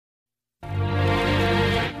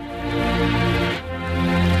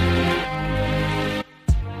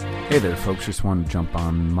Hey there folks, just wanted to jump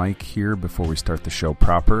on mic here before we start the show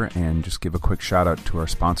proper and just give a quick shout out to our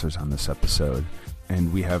sponsors on this episode.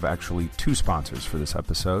 And we have actually two sponsors for this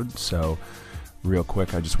episode, so real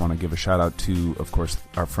quick I just want to give a shout out to, of course,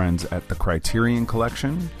 our friends at the Criterion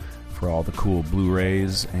Collection for all the cool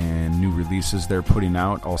Blu-rays and new releases they're putting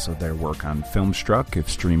out, also their work on Filmstruck if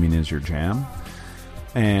streaming is your jam.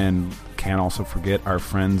 And can't also forget our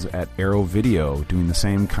friends at Arrow Video doing the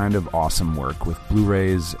same kind of awesome work with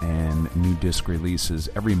Blu-rays and new disc releases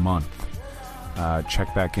every month.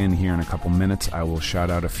 Check back in here in a couple minutes. I will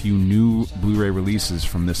shout out a few new Blu-ray releases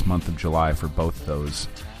from this month of July for both those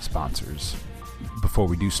sponsors. Before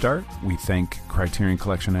we do start, we thank Criterion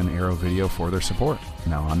Collection and Arrow Video for their support.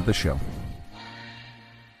 Now on to the show.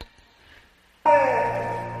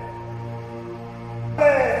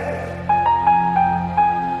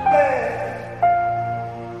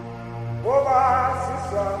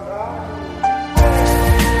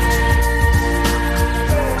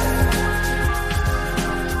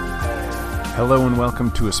 Hello and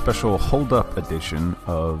welcome to a special hold-up edition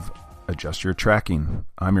of Adjust Your Tracking.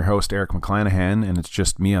 I'm your host, Eric McClanahan, and it's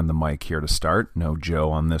just me on the mic here to start. No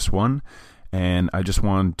Joe on this one. And I just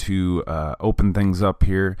wanted to open things up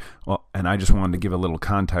here. Well, and I just wanted to give a little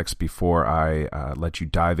context before I let you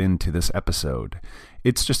dive into this episode.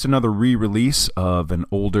 It's just another re-release of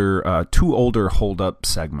two older hold-up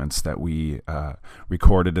segments that we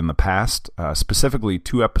recorded in the past, specifically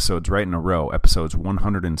two episodes right in a row, episodes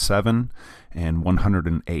 107 and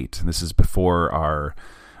 108. This is before our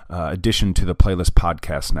addition to the Playlist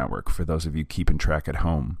Podcast Network, for those of you keeping track at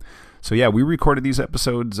home. So yeah, we recorded these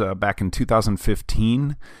episodes back in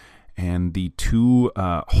 2015, and the two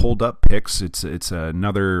hold-up picks, it's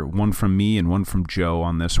another one from me and one from Joe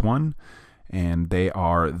on this one. And they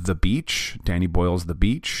are The Beach, Danny Boyle's The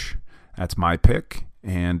Beach. That's my pick.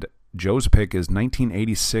 And Joe's pick is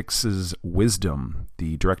 1986's Wisdom,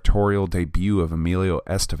 the directorial debut of Emilio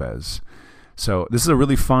Estevez. So this is a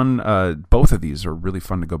really fun, both of these are really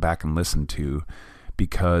fun to go back and listen to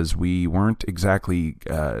because we weren't exactly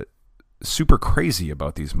super crazy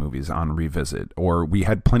about these movies on revisit, or we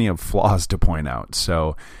had plenty of flaws to point out.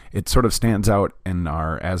 So it sort of stands out in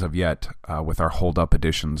our, as of yet, with our hold-up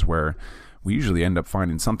editions where we usually end up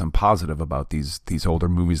finding something positive about these older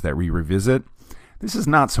movies that we revisit. This is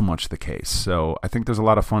not so much the case, so I think there's a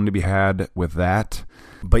lot of fun to be had with that.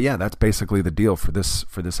 But yeah, that's basically the deal for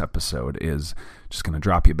this episode, is just going to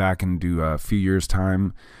drop you back into a few years'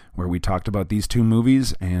 time where we talked about these two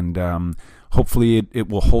movies, and hopefully it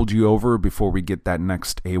will hold you over before we get that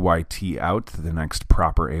next AYT out, the next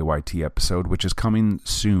proper AYT episode, which is coming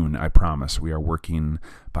soon, I promise. We are working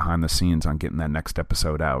behind the scenes on getting that next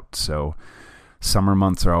episode out, so summer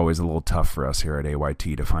months are always a little tough for us here at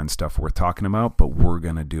AYT to find stuff worth talking about, but we're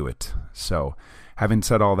going to do it. So having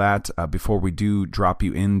said all that, before we do drop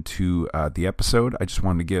you into the episode, I just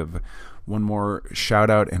wanted to give one more shout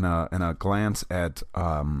out and a glance at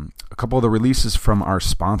a couple of the releases from our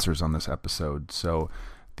sponsors on this episode. So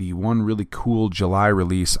the one really cool July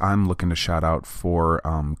release I'm looking to shout out for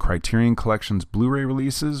Criterion Collection's Blu-ray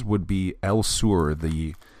releases would be El Sur,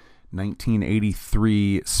 the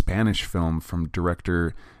 1983 Spanish film from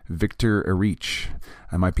director Victor Erich.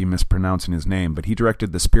 I might be mispronouncing his name, but he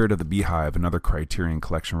directed The Spirit of the Beehive, another Criterion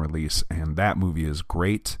Collection release, and that movie is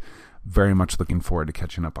great. Very much looking forward to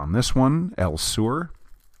catching up on this one, El Sur.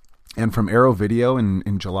 And from Arrow Video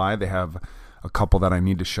in July, they have a couple that I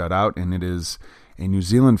need to shout out, and it is a New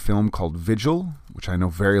Zealand film called Vigil, which I know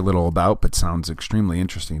very little about, but sounds extremely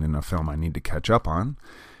interesting in a film I need to catch up on.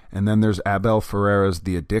 And then there's Abel Ferreira's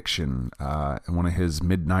The Addiction, one of his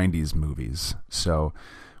mid-90s movies. So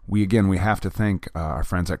we have to thank our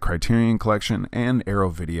friends at Criterion Collection and Arrow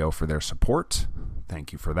Video for their support.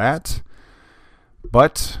 Thank you for that.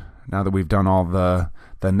 But now that we've done all the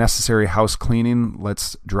necessary house cleaning,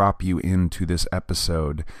 let's drop you into this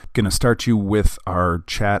episode. Going to start you with our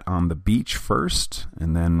chat on The Beach first,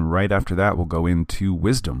 and then right after that we'll go into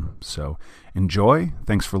Wisdom. So enjoy.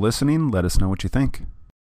 Thanks for listening. Let us know what you think.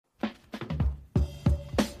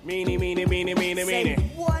 Meanie, meanie, meanie, meanie, meanie.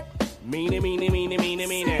 Say what? Meanie, meanie, meanie, meanie,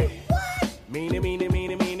 meanie. Say what? Meanie, meanie,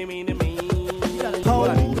 meanie, meanie, meanie, meanie. Hold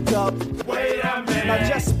up. Wait a minute. Now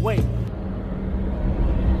just wait.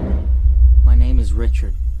 My name is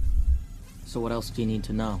Richard. So what else do you need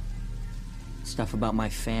to know? Stuff about my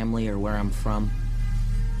family or where I'm from?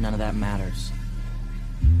 None of that matters.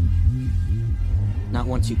 Not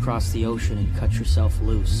once you cross the ocean and cut yourself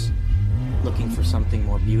loose, looking for something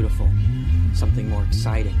more beautiful, something more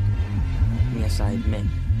exciting. And yes, I admit,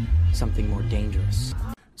 something more dangerous.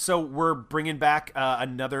 So we're bringing back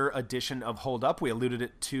another edition of Hold Up. We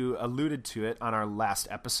alluded to it on our last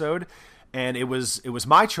episode, and it was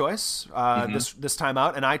my choice this time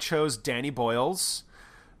out, and I chose Danny Boyle's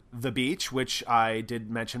The Beach, which I did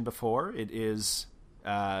mention before. It is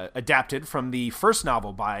adapted from the first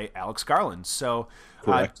novel by Alex Garland. So,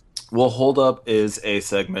 correct. Well, Hold Up is a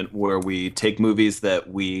segment where we take movies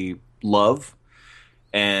that we love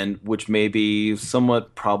and which may be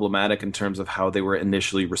somewhat problematic in terms of how they were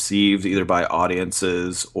initially received, either by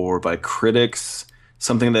audiences or by critics.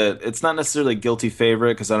 Something that it's not necessarily a guilty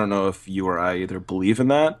favorite, because I don't know if you or I either believe in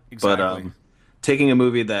that. Exactly. But taking a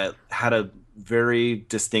movie that had a very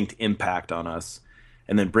distinct impact on us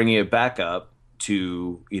and then bringing it back up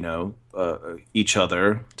to, each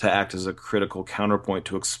other to act as a critical counterpoint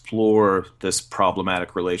to explore this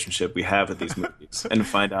problematic relationship we have with these movies and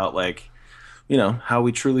find out, how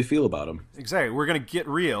we truly feel about them. Exactly. We're going to get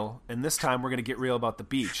real, and this time we're going to get real about The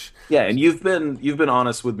Beach. Yeah, and you've been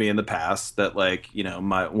honest with me in the past that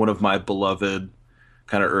one of my beloved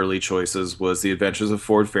kind of early choices was The Adventures of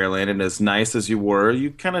Ford Fairlane, and as nice as you were, you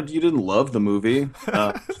didn't love the movie.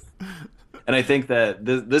 And I think that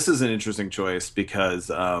this is an interesting choice because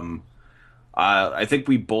I think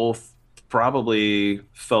we both probably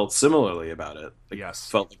felt similarly about it. Yes.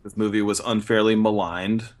 Felt like this movie was unfairly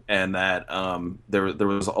maligned and that there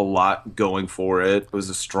was a lot going for it. It was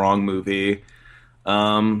a strong movie.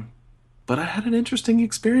 But I had an interesting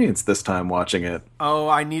experience this time watching it. Oh,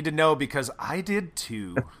 I need to know because I did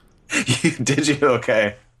too. Did you?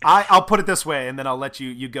 Okay. I'll put it this way, and then I'll let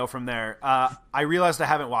you go from there. I realized I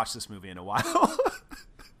haven't watched this movie in a while.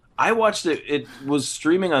 I watched it. It was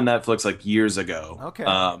streaming on Netflix years ago. Okay.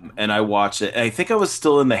 And I watched it. And I think I was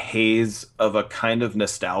still in the haze of a kind of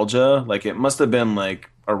nostalgia. It must have been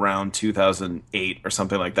around 2008 or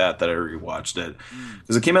something like that I rewatched it.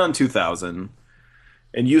 Because it came out in 2000.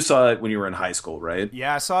 And you saw it when you were in high school, right?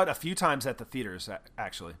 Yeah, I saw it a few times at the theaters,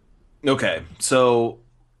 actually. Okay. So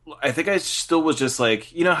I think I still was just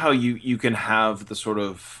how you can have the sort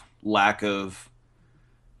of lack of...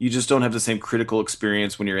 You just don't have the same critical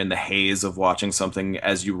experience when you're in the haze of watching something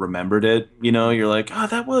as you remembered it. You're like, oh,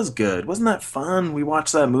 that was good. Wasn't that fun? We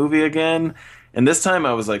watched that movie again. And this time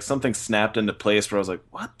I was something snapped into place where I was like,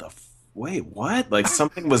 wait, what?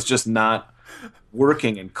 Something was just not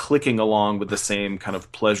working and clicking along with the same kind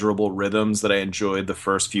of pleasurable rhythms that I enjoyed the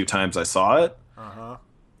first few times I saw it. Uh-huh.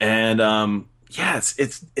 And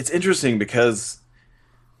it's interesting because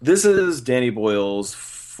this is Danny Boyle's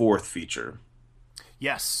fourth feature.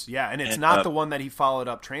 Yes, yeah, and it's not the one that he followed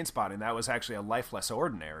up Trainspotting. That was actually A Life Less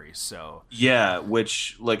Ordinary. So yeah,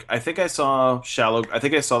 which I think I saw them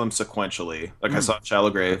sequentially. I saw Shallow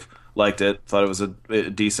Grave, liked it, thought it was a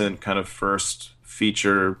decent kind of first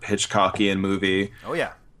feature Hitchcockian movie. Oh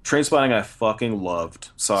yeah, Trainspotting I fucking loved.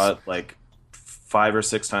 Saw it 5 or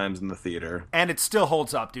 6 times in the theater, and it still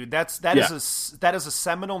holds up, dude. That is a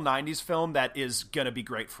seminal '90s film that is gonna be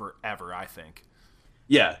great forever. I think.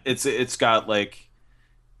 Yeah, it's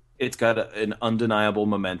got an undeniable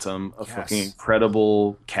momentum, a fucking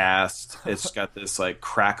incredible cast. It's got this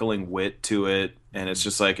crackling wit to it, and it's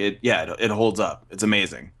just it holds up. It's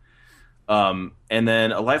amazing. And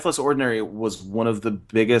then A Life Less Ordinary was one of the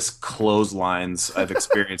biggest clotheslines I've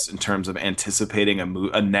experienced in terms of anticipating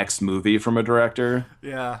a next movie from a director.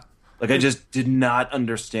 Yeah. I just did not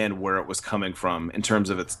understand where it was coming from in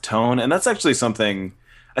terms of its tone, and that's actually something.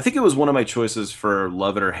 I think it was one of my choices for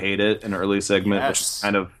Love It or Hate It, an early segment, which is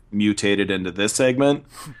kind of mutated into this segment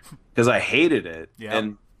because I hated it.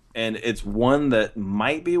 Yep. And it's one that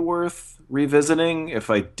might be worth revisiting if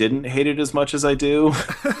I didn't hate it as much as I do.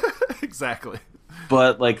 Exactly.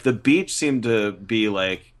 But The Beach seemed to be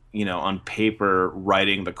on paper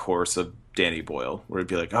writing the course of Danny Boyle, where it'd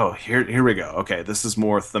be oh, here we go. Okay, this is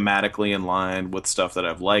more thematically in line with stuff that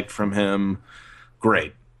I've liked from him.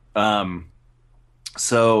 Great.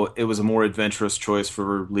 So it was a more adventurous choice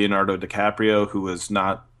for Leonardo DiCaprio, who was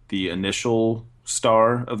not the initial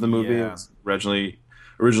star of the movie. Yeah. It was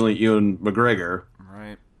originally Ewan McGregor,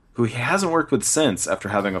 Right. who he hasn't worked with since after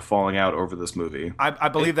having a falling out over this movie. I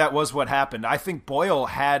believe that was what happened. I think Boyle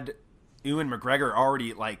had Ewan McGregor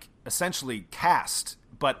already essentially cast,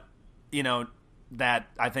 but that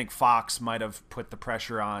I think Fox might have put the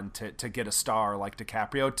pressure on to get a star like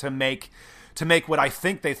DiCaprio to make what I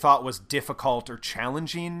think they thought was difficult or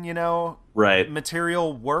challenging, Right.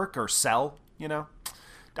 material work or sell,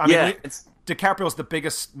 I mean, DiCaprio's the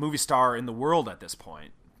biggest movie star in the world at this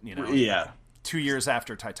point, Yeah. 2 years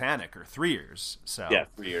after Titanic or 3 years. So Yeah,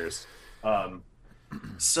 3 years.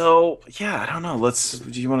 So yeah, I don't know.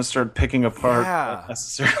 Do you want to start picking apart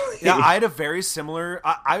necessarily? Yeah, I had a very similar.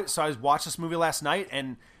 So I watched this movie last night,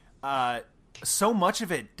 and So much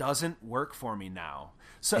of it doesn't work for me now.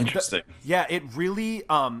 So Interesting. Yeah, it really.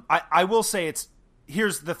 I will say it's.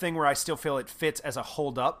 Here's the thing where I still feel it fits as a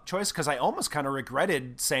hold up choice, because I almost kind of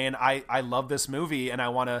regretted saying I love this movie and I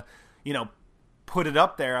want to, put it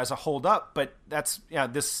up there as a hold up. But that's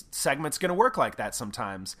this segment's going to work like that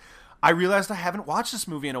sometimes. I realized I haven't watched this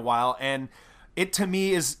movie in a while, and it to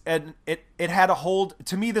me is it had a hold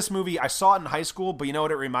to me. This movie, I saw it in high school, but you know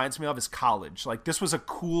what it reminds me of is college. Like, this was a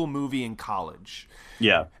cool movie in college.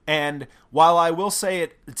 Yeah. And while I will say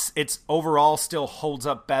it's overall still holds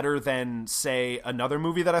up better than, say, another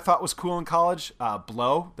movie that I thought was cool in college,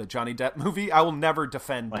 Blow, the Johnny Depp movie. I will never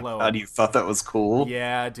defend Blow. God, you thought that was cool?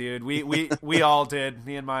 Yeah, dude. We all did.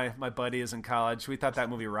 Me and my buddies in college. We thought that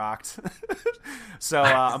movie rocked. So,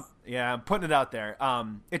 yeah, I'm putting it out there.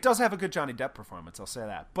 It does have a good Johnny Depp performance, I'll say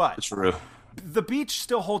that. But True. The Beach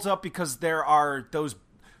still holds up because there are those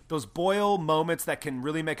Boyle moments that can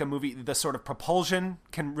really make a movie, the sort of propulsion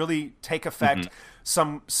can really take effect.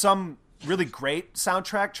 Some really great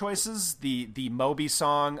soundtrack choices. The Moby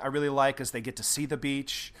song I really like as they get to see the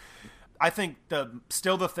beach. I think the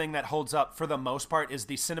thing that holds up for the most part is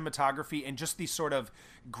the cinematography and just the sort of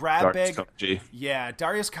grab bag.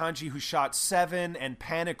 Darius Kanji, who shot Seven and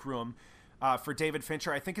Panic Room for David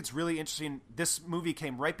Fincher. I think it's really interesting. This movie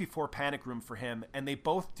came right before Panic Room for him, and they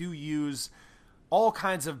both do use all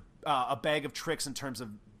kinds of a bag of tricks in terms of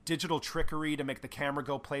digital trickery to make the camera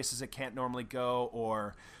go places it can't normally go,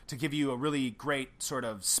 or to give you a really great sort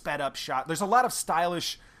of sped up shot. There's a lot of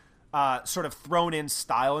stylish sort of thrown in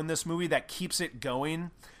style in this movie that keeps it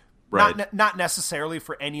going. Right. Not necessarily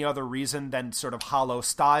for any other reason than sort of hollow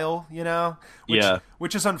style,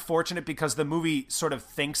 which is unfortunate because the movie sort of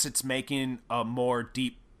thinks it's making a more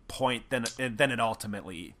deep point than it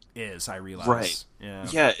ultimately is. I realize. Right.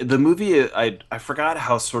 Yeah. The movie, I forgot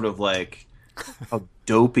how sort of like how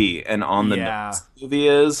dopey and on the nose the movie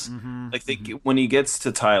is. When he gets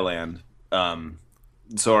to Thailand,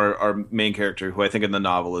 so our main character, who I think in the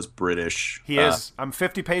novel is British, he is. I'm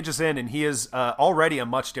 50 pages in, and he is already a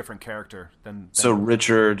much different character than. So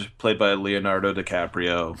Richard, played by Leonardo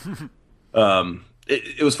DiCaprio.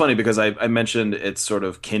 It was funny because I mentioned its sort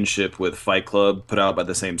of kinship with Fight Club, put out by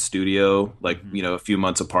the same studio, a few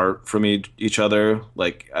months apart from each other.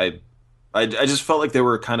 Like I just felt like they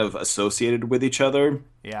were kind of associated with each other.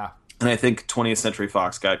 Yeah. And I think 20th Century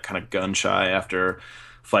Fox got kind of gun shy after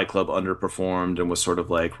Fight Club underperformed and was sort of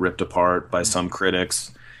like ripped apart by some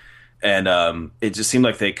critics. And it just seemed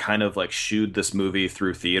like they kind of like shooed this movie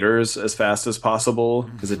through theaters as fast as possible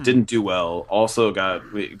because it didn't do well. Also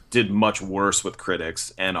did much worse with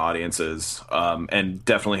critics and audiences, and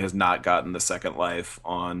definitely has not gotten the second life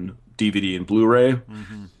on DVD and Blu-ray.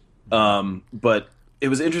 But it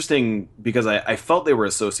was interesting because I felt they were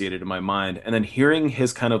associated in my mind, and then hearing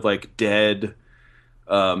his kind of like dead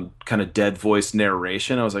voice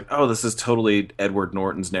narration, I was like, oh, this is totally Edward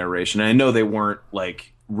Norton's narration. And I know they weren't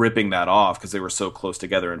like ripping that off because they were so close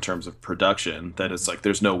together in terms of production that it's like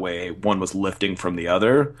there's no way one was lifting from the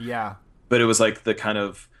other. Yeah. But it was like the kind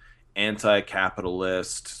of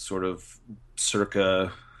anti-capitalist sort of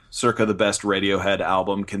circa the best Radiohead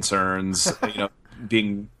album concerns,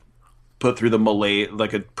 being put through the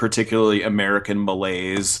like a particularly American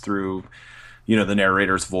malaise through, the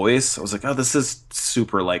narrator's voice. I was like, oh, this is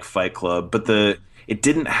super like Fight Club, but it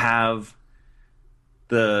didn't have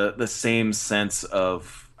the same sense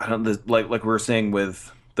of like we were saying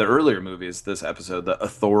with the earlier movies this episode, the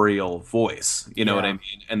authorial voice, what I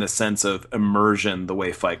mean, and the sense of immersion the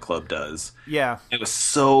way Fight Club does. Yeah, it was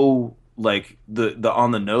so like the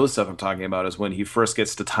on the nose stuff I'm talking about is when he first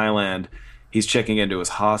gets to Thailand, he's checking into his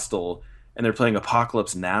hostel and they're playing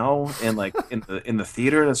Apocalypse Now and like in the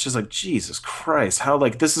theater, and it's just like, Jesus Christ, how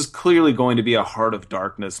like this is clearly going to be a Heart of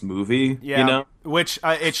Darkness movie. Which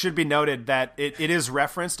it should be noted that it is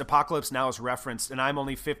referenced. Apocalypse Now is referenced, and I'm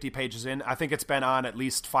only 50 pages in. I think it's been on at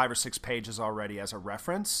least 5 or 6 pages already as a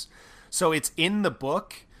reference, so it's in the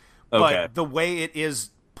book. But the way it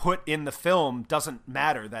is put in the film doesn't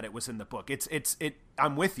matter that it was in the book.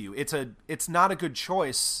 I'm with you. It's not a good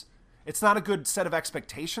choice. It's not a good set of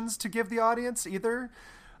expectations to give the audience either,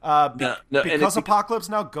 because Apocalypse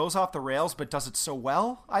Now goes off the rails, but does it so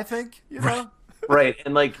well, I think, Right.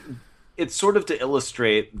 And like, it's sort of to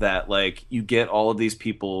illustrate that like you get all of these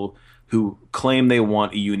people who claim they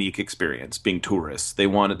want a unique experience, being tourists. They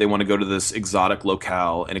want to go to this exotic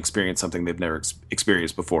locale and experience something they've never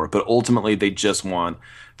experienced before. But ultimately, they just want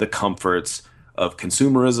the comforts of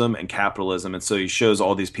consumerism and capitalism. And so he shows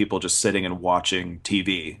all these people just sitting and watching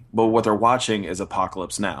TV. But what they're watching is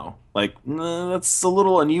Apocalypse Now. Like, that's a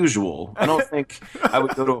little unusual. I don't think I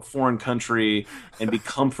would go to a foreign country and be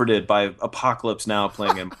comforted by Apocalypse Now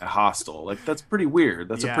playing in my hostel. Like, that's pretty weird.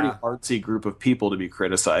 That's a pretty artsy group of people to be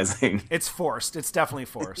criticizing. It's forced. It's definitely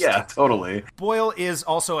forced. Yeah, totally. Boyle is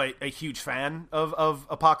also a huge fan of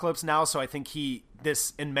Apocalypse Now, so I think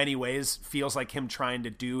this in many ways feels like him trying to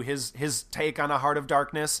do his take on A Heart of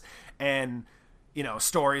Darkness, and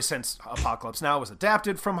story, since Apocalypse Now was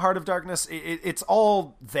adapted from Heart of Darkness. It's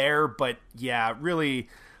all there, but yeah, really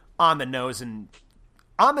on the nose,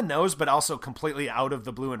 but also completely out of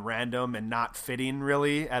the blue and random and not fitting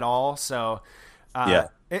really at all. So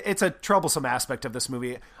it's a troublesome aspect of this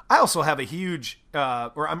movie. I also have a huge,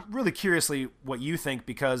 or I'm really curiously what you think,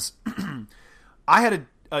 because I had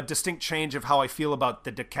a distinct change of how I feel about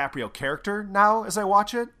the DiCaprio character now as I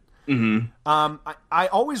watch it. Mm-hmm. I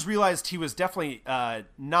always realized he was definitely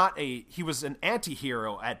he was an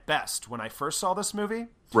anti-hero at best when I first saw this movie.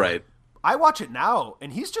 Right. I watch it now,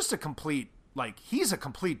 and he's just a complete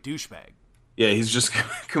douchebag. Yeah, he's just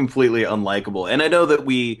completely unlikable. And I know that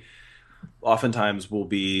we oftentimes will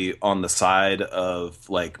be on the side of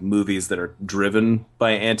like movies that are driven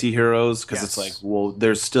by anti-heroes, because it's like, well,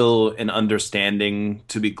 there's still an understanding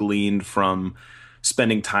to be gleaned from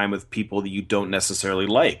spending time with people that you don't necessarily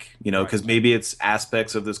like, because maybe it's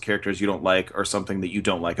aspects of those characters you don't like, or something that you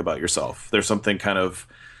don't like about yourself. There's something kind of,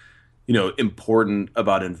 important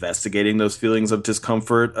about investigating those feelings of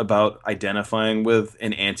discomfort, about identifying with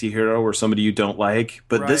an anti-hero or somebody you don't like.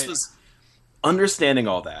 But this was understanding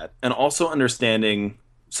all that, and also understanding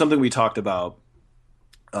something we talked about,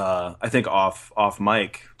 I think off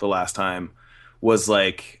mic the last time, was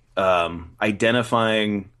like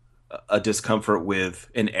identifying a discomfort with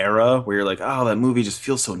an era where you're like, oh, that movie just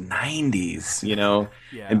feels so 90s,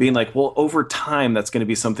 and being like, well, over time, that's going to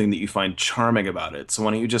be something that you find charming about it. So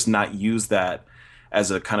why don't you just not use that as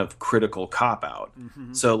a kind of critical cop-out?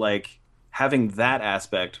 Mm-hmm. So like having that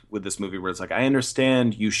aspect with this movie where it's like, I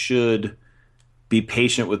understand you should be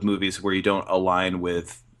patient with movies where you don't align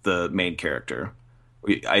with the main character.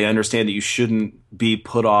 I understand that you shouldn't be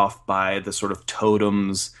put off by the sort of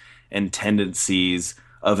totems and tendencies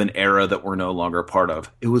of an era that we're no longer a part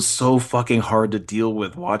of. It was so fucking hard to deal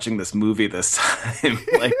with watching this movie this time.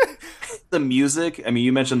 Like the music, I mean,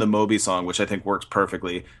 you mentioned the Moby song, which I think works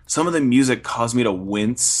perfectly. Some of the music caused me to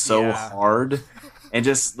wince so hard. And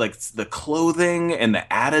just like the clothing and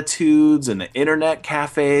the attitudes and the internet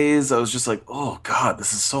cafes, I was just like, oh God,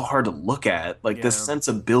 this is so hard to look at. Like this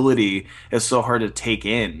sensibility is so hard to take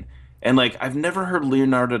in. And like, I've never heard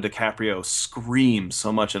Leonardo DiCaprio scream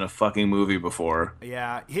so much in a fucking movie before.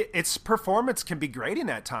 Yeah, its performance can be grating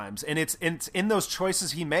at times, and it's in those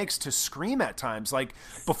choices he makes to scream at times. Like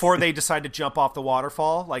before they decide to jump off the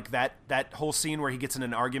waterfall, like that whole scene where he gets in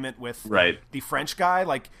an argument with the French guy.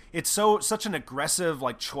 Like it's such an aggressive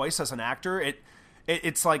like choice as an actor.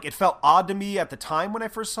 It's like it felt odd to me at the time when I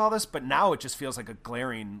first saw this, but now it just feels like a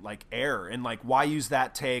glaring like error. And like, why use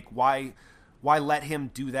that take? Why let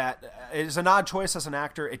him do that? It's an odd choice as an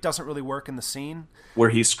actor. It doesn't really work in the scene.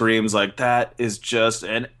 Where he screams like, that is just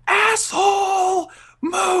an asshole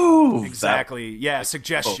move. Exactly.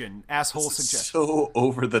 Suggestion. Asshole suggestion. So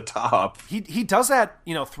over the top. He does that,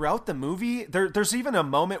 throughout the movie. There's even a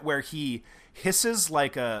moment where he hisses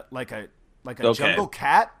like a jungle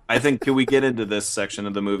cat. I think, can we get into this section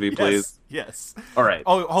of the movie, please? Yes. All right.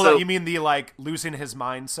 Oh, hold on. You mean the like losing his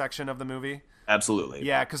mind section of the movie? Absolutely.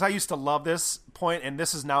 Yeah, because I used to love this point, and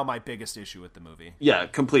this is now my biggest issue with the movie. Yeah,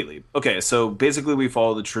 completely. Okay, so basically we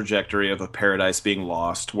follow the trajectory of a paradise being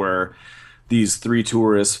lost, where these three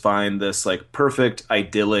tourists find this like perfect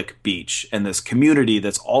idyllic beach and this community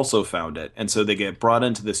that's also found it. And so they get brought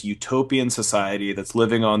into this utopian society that's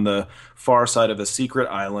living on the far side of a secret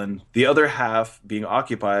island, the other half being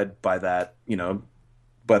occupied by that,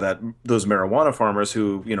 those marijuana farmers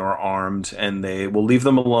who, are armed, and they will leave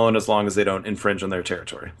them alone as long as they don't infringe on their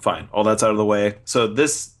territory. Fine. All that's out of the way. So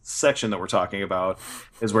this section that we're talking about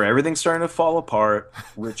is where everything's starting to fall apart.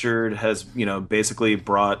 Richard has, basically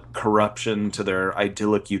brought corruption to their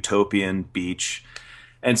idyllic utopian beach.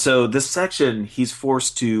 And so this section, he's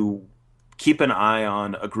forced to keep an eye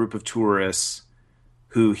on a group of tourists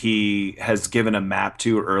who he has given a map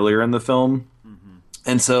to earlier in the film. Mm-hmm.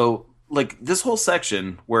 And so like this whole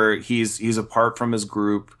section where he's apart from his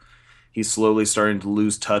group, he's slowly starting to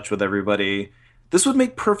lose touch with everybody. This would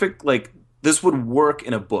make perfect, like this would work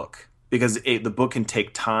in a book. because the book can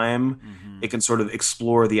take time. It can sort of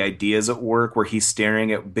explore the ideas at work where he's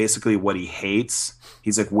staring at basically what he hates.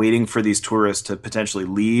 He's like waiting for these tourists to potentially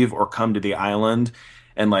leave or come to the island,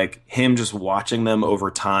 and like him just watching them over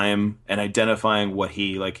time and identifying what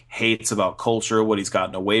he like hates about culture, what he's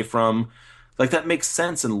gotten away from. Like that makes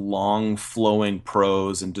sense in long flowing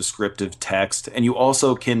prose and descriptive text. And you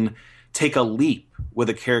also can take a leap with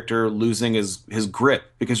a character losing his grip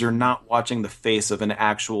because you're not watching the face of an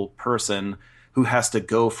actual person who has to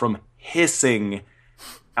go from hissing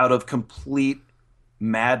out of complete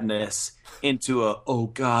madness into a oh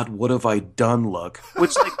god, what have I done look,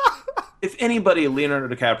 which like if anybody,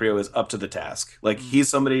 Leonardo DiCaprio is up to the task. Like he's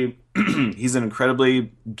somebody he's an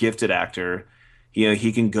incredibly gifted actor. You know,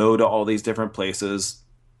 he can go to all these different places,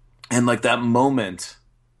 and like that moment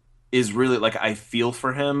is really like I feel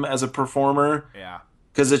for him as a performer. Yeah.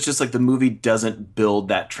 Because it's just like the movie doesn't build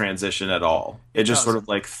that transition at all. It just sort of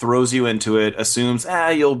like throws you into it, assumes,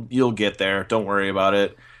 you'll get there, don't worry about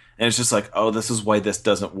it. And it's just like, oh, this is why this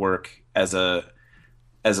doesn't work as a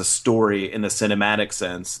story in the cinematic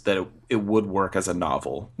sense that it would work as a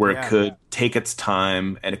novel, where it could take its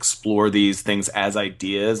time and explore these things as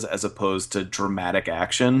ideas as opposed to dramatic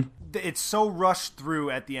action. It's so rushed through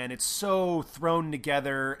at the end. It's so thrown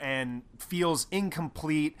together and feels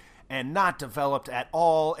incomplete and not developed at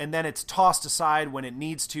all. And then it's tossed aside when it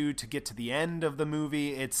needs to get to the end of the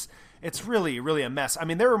movie. It's really, really a mess. I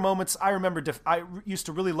mean, there were moments I remember. I used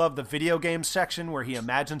to really love the video game section where he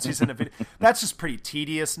imagines he's in a video. That's just pretty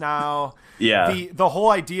tedious now. Yeah. The whole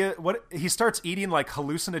idea, what he starts eating like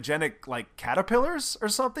hallucinogenic like caterpillars or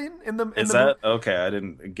something in the. Is that okay? I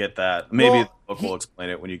didn't get that. Maybe the book will explain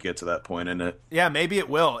it when you get to that point in it. Yeah, maybe it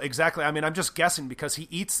will. Exactly. I mean, I'm just guessing because he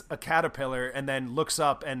eats a caterpillar and then looks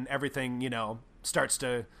up and everything, starts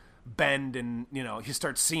to bend and, he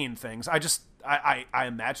starts seeing things. I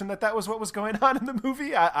imagine that was what was going on in the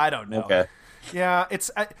movie. I don't know. Okay. Yeah,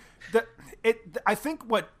 I think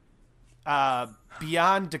what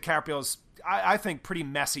beyond DiCaprio's I think pretty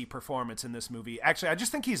messy performance in this movie. Actually, I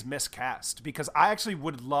just think he's miscast because I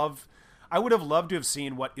would have loved to have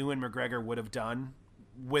seen what Ewan McGregor would have done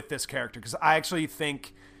with this character because I actually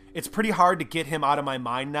think it's pretty hard to get him out of my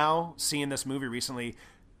mind now. Seeing this movie recently,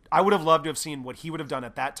 I would have loved to have seen what he would have done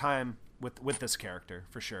at that time with this character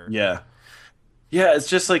for sure. Yeah. Yeah, it's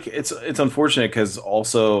just like it's unfortunate because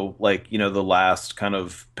also like the last kind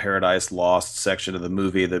of Paradise Lost section of the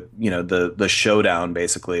movie, the showdown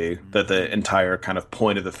basically that the entire kind of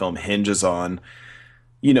point of the film hinges on,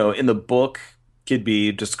 in the book could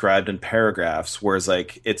be described in paragraphs, whereas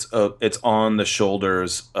like it's on the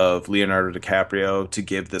shoulders of Leonardo DiCaprio to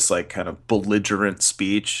give this like kind of belligerent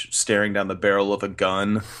speech, staring down the barrel of a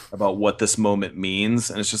gun about what this moment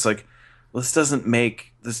means, and it's just like. Well, this doesn't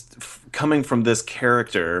make this coming from this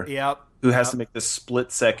character who has to make this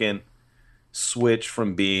split-second switch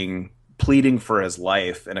from being pleading for his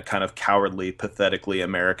life in a kind of cowardly, pathetically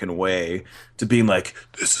American way to being like,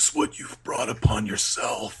 this is what you've brought upon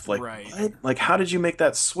yourself. Like, what? Like, how did you make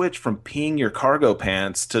that switch from peeing your cargo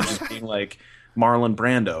pants to just being like Marlon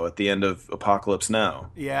Brando at the end of Apocalypse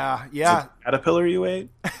Now? Yeah. Is it a caterpillar you ate?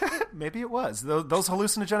 Maybe it was. Those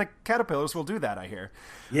hallucinogenic caterpillars will do that, I hear.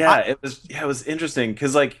 Yeah, it was interesting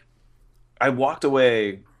because like I walked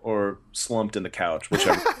away or slumped in the couch,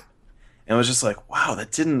 whichever, and was just like, wow,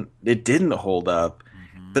 it didn't hold up.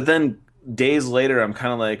 Mm-hmm. But then days later, I'm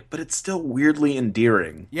kind of like, but it's still weirdly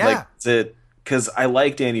endearing. Yeah, like, because I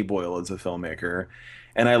like Danny Boyle as a filmmaker,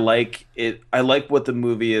 and I like it. I like what the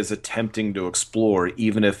movie is attempting to explore,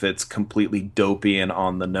 even if it's completely dopey and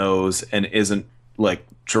on the nose and isn't like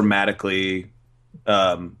dramatically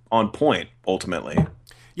on point ultimately.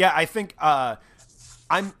 Yeah, I think I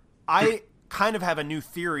kind of have a new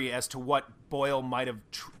theory as to what Boyle might have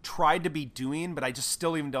tried to be doing, but I just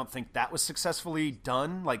still even don't think that was successfully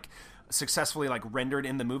done, like successfully like rendered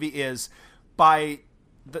in the movie. Is by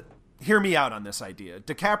the hear me out on this idea.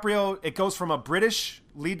 DiCaprio, it goes from a British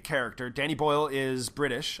lead character. Danny Boyle is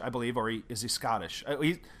British, I believe, or is he Scottish? I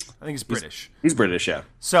think he's British. He's British, yeah.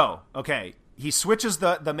 So, okay, he switches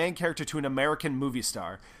the main character to an American movie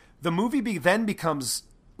star. The movie then becomes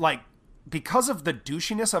like, because of the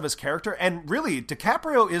douchiness of his character, and really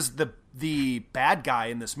DiCaprio is the bad guy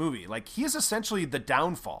in this movie. Like, he is essentially the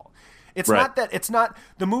downfall. It's not that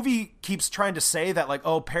the movie keeps trying to say that like,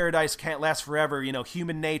 oh, paradise can't last forever,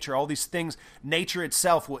 human nature, all these things, nature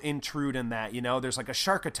itself will intrude in that, there's like a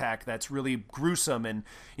shark attack that's really gruesome and,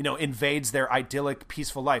 invades their idyllic,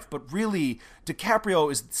 peaceful life. But really,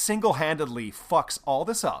 DiCaprio is single-handedly fucks all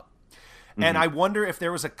this up. And I wonder if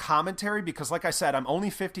there was a commentary, because like I said, I'm only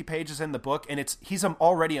 50 pages in the book, and he's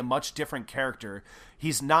already a much different character.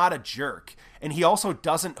 He's not a jerk. And he also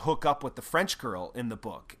doesn't hook up with the French girl in the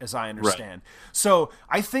book, as I understand. Right. So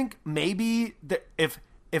I think maybe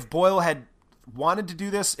if Boyle had wanted to do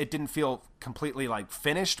this, it didn't feel completely like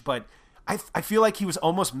finished, but I feel like he was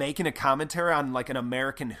almost making a commentary on like an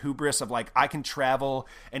American hubris of like, I can travel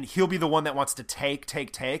and he'll be the one that wants to take.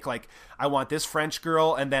 Like, I want this French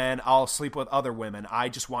girl and then I'll sleep with other women. I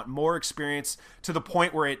just want more experience, to the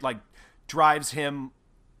point where it like drives him,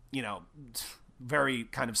 you know, very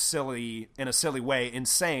kind of silly, in a silly way,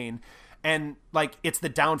 insane. And like, it's the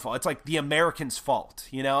downfall. It's like the American's fault,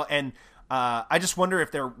 you know? And I just wonder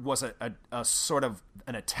if there was a sort of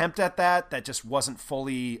an attempt at that just wasn't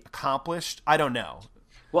fully accomplished. I don't know.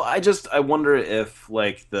 Well, I wonder if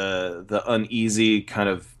like the uneasy kind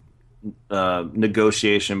of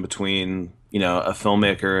negotiation between, you know, a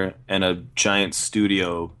filmmaker and a giant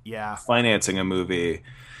studio financing a movie,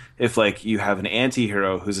 if like you have an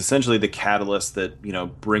anti-hero who's essentially the catalyst that, you know,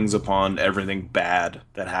 brings upon everything bad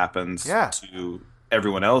that happens to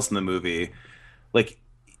everyone else in the movie, like,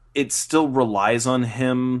 it still relies on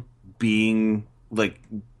him being the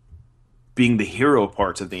hero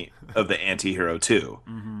part of the anti-hero too.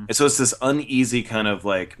 Mm-hmm. And so it's this uneasy kind of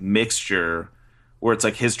like mixture where it's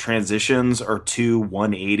like his transitions are too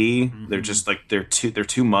 180. Mm-hmm. They're just like they're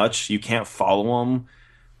too much. You can't follow them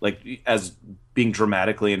like as being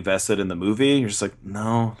dramatically invested in the movie. You're just like,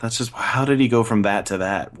 no, that's just, how did he go from that to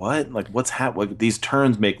that? What? Like, what's happening? Like, these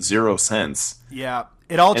turns make zero sense. Yeah.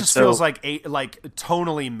 It all just feels like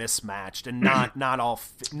tonally mismatched and not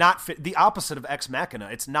fit. The opposite of Ex Machina.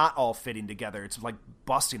 It's not all fitting together. It's like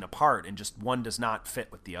busting apart, and just one does not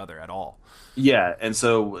fit with the other at all. Yeah, and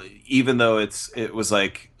so even though it was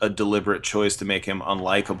like a deliberate choice to make him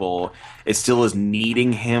unlikable, it still is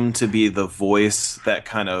needing him to be the voice that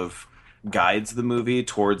kind of guides the movie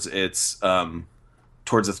towards its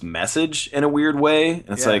message in a weird way. And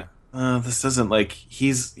it's like, this doesn't, like,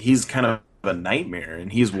 he's kind of a nightmare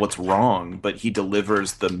and he's what's wrong, but he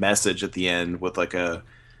delivers the message at the end with like a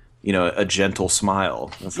gentle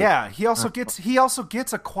smile. He also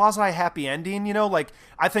gets a quasi happy ending, you know, like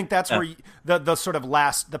I think that's where the sort of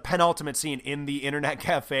the penultimate scene in the internet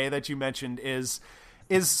cafe that you mentioned is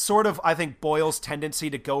sort of, I think, Boyle's tendency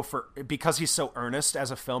to go for, because he's so earnest as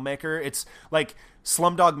a filmmaker. It's like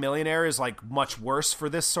Slumdog Millionaire is like much worse for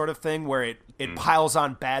this sort of thing, where it piles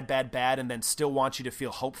on bad, and then still wants you to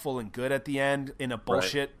feel hopeful and good at the end in a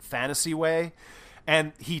bullshit fantasy way.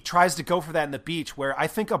 And he tries to go for that in The Beach, where I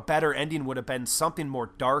think a better ending would have been something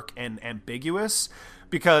more dark and ambiguous,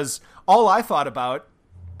 because all I thought about,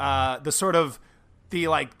 the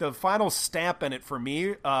final stamp in it for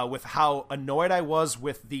me, with how annoyed I was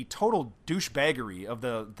with the total douchebaggery of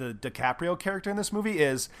the DiCaprio character in this movie,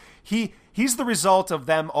 is he's the result of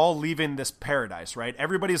them all leaving this paradise, right?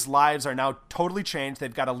 Everybody's lives are now totally changed.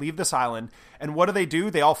 They've got to leave this island. And what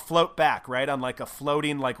do? They all float back, right? On like a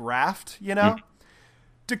floating like raft, you know?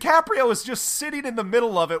 DiCaprio is just sitting in the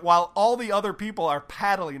middle of it while all the other people are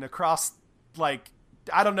paddling across, like,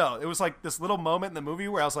 I don't know. It was like this little moment in the movie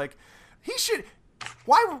where I was like,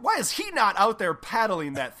 why is he not out there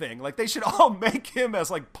paddling that thing? Like, they should all make him as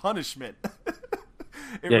like punishment.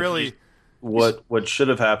 What should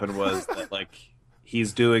have happened was that, like,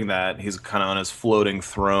 he's doing that. He's kind of on his floating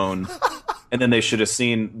throne. And then they should have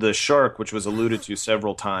seen the shark, which was alluded to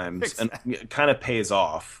several times, exactly. And it kind of pays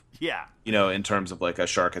off. Yeah. You know, in terms of like a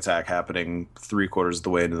shark attack happening 3/4 of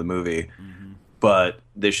the way into the movie. Mm-hmm. But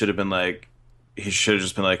they should have been like, he should have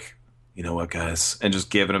just been like, you know what, guys, and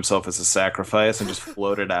just given himself as a sacrifice and just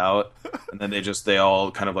floated out. And then they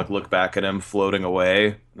all kind of like look back at him floating away.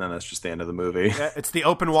 And then that's just the end of the movie. Yeah, it's the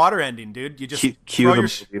open water ending, dude. You just cue the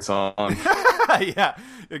movie song. Yeah,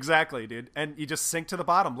 exactly, dude. And you just sink to the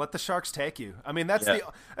bottom. Let the sharks take you. I mean, that's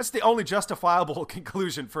the only justifiable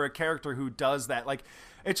conclusion for a character who does that. Like,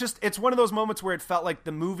 it's one of those moments where it felt like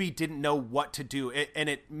the movie didn't know what to do. And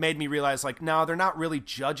it made me realize, like, no, they're not really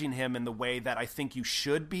judging him in the way that I think you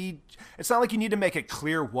should be. It's not like you need to make it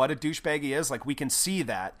clear what a douchebag he is. Like, we can see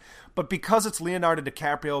that. But because it's Leonardo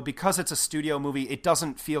DiCaprio, because it's a studio movie, it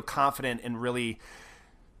doesn't feel confident in really,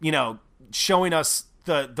 you know, showing us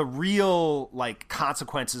the real, like,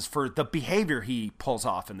 consequences for the behavior he pulls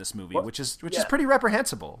off in this movie, which is pretty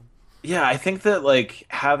reprehensible. Yeah, I think that, like,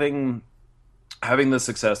 having the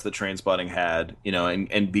success that Trainspotting had, you know,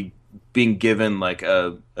 and being given like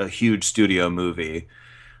a huge studio movie,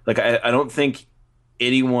 like I don't think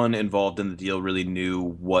anyone involved in the deal really knew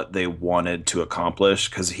what they wanted to accomplish,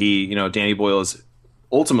 because Danny Boyle is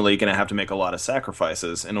ultimately going to have to make a lot of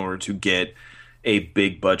sacrifices in order to get a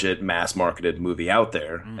big budget mass marketed movie out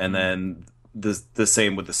there. And then the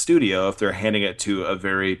same with the studio if they're handing it to a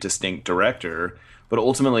very distinct director, but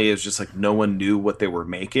ultimately it's just like no one knew what they were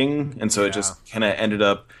making, and so it just kind of ended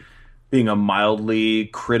up being a mildly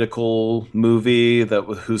critical movie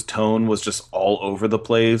whose tone was just all over the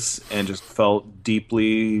place and just felt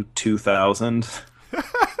deeply 2000.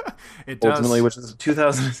 It does. Ultimately, which is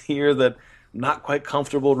 2000 is a year that I'm not quite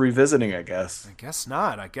comfortable revisiting, I guess. I guess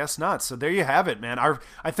not. So there you have it, man.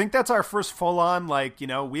 I think that's our first full-on, like,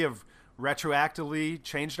 we have retroactively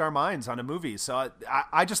changed our minds on a movie. So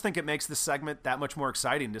I just think it makes this segment that much more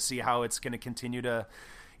exciting to see how it's going to continue to,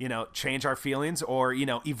 change our feelings or,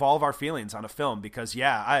 evolve our feelings on a film. Because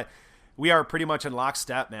we are pretty much in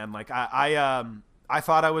lockstep, man. Like I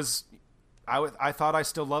thought I thought I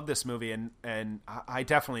still love this movie, and I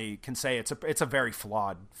definitely can say it's a very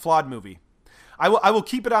flawed movie. I will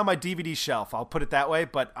keep it on my DVD shelf. I'll put it that way,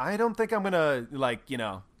 but I don't think I'm gonna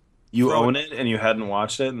You own it and you hadn't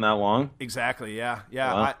watched it in that long? Exactly. Yeah.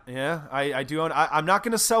 Wow. I do own. I'm not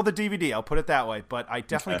going to sell the DVD. I'll put it that way. But I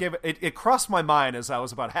definitely gave it. It crossed my mind as I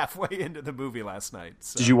was about halfway into the movie last night.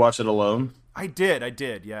 So. Did you watch it alone? I did.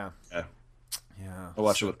 Yeah. Yeah. Yeah. I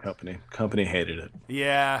watched it with company. Company hated it.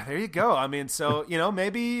 Yeah. There you go. I mean, so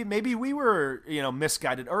maybe we were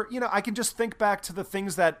misguided, or I can just think back to the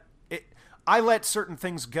things that. I let certain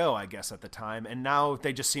things go, I guess, at the time, and now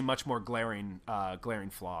they just seem much more glaring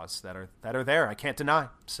flaws that are there. I can't deny.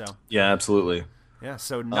 So yeah, absolutely. Yeah.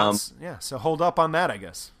 So nuts. So hold up on that, I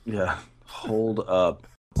guess. Yeah. Hold up.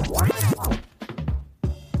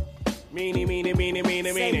 Meanie, meanie, meanie,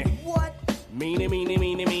 meanie, meanie. What? Meanie, meanie,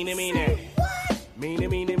 meanie, meanie, meanie. What? Meanie,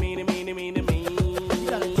 meanie, meanie, meanie, meanie,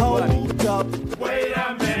 meanie. Hold up. Wait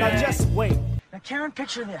a minute. Now just wait. Now, Karen,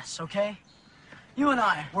 picture this, okay? You and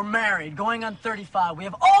I, we're married, going on 35. We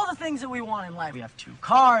have all the things that we want in life. We have 2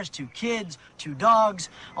 cars, 2 kids, 2 dogs,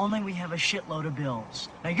 only we have a shitload of bills.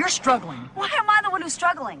 Now, you're struggling. Why am I the one who's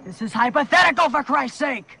struggling? This is hypothetical, for Christ's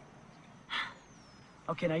sake.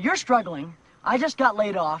 Okay, now you're struggling. I just got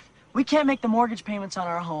laid off. We can't make the mortgage payments on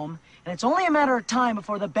our home, and it's only a matter of time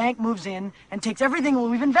before the bank moves in and takes everything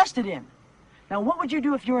we've invested in. Now, what would you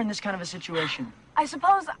do if you were in this kind of a situation? I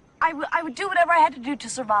suppose I would do whatever I had to do to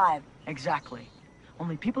survive. Exactly.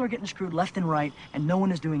 Only people are getting screwed left and right, and no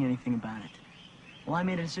one is doing anything about it. Well, I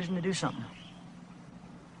made a decision to do something.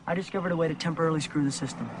 I discovered a way to temporarily screw the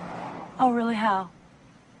system. Oh, really? How?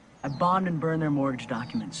 I bombed and burned their mortgage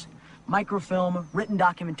documents. Microfilm, written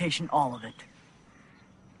documentation, all of it.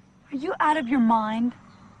 Are you out of your mind?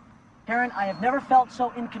 Karen, I have never felt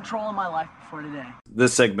so in control in my life before today.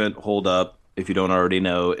 This segment, Hold Up, if you don't already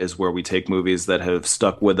know, is where we take movies that have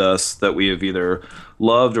stuck with us, that we have either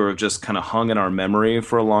loved or have just kind of hung in our memory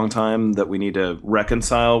for a long time, that we need to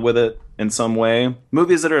reconcile with it in some way.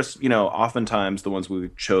 Movies that are, oftentimes the ones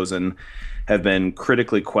we've chosen have been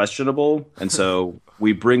critically questionable, and so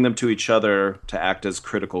we bring them to each other to act as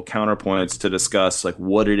critical counterpoints to discuss like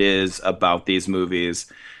what it is about these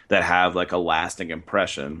movies that have like a lasting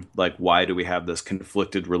impression. Like, why do we have this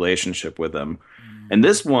conflicted relationship with them? And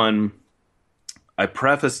this one, I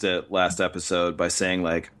prefaced it last episode by saying,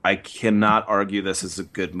 like, I cannot argue this is a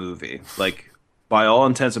good movie. Like, by all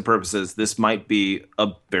intents and purposes, this might be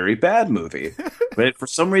a very bad movie. But it, for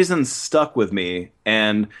some reason, stuck with me.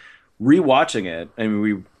 And rewatching it, I mean,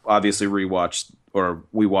 we obviously we watched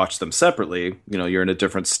them separately. You're in a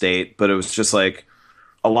different state. But it was just like,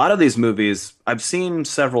 a lot of these movies I've seen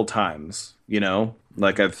several times,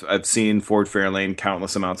 Like I've seen Ford Fairlane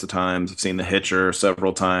countless amounts of times. I've seen The Hitcher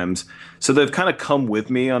several times. So they've kind of come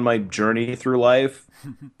with me on my journey through life.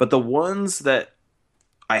 But the ones that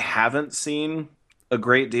I haven't seen a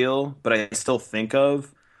great deal, but I still think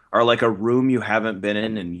of, are like a room you haven't been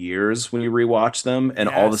in years when you rewatch them. And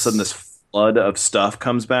all of a sudden this flood of stuff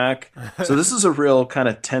comes back. So this is a real kind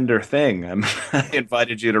of tender thing. I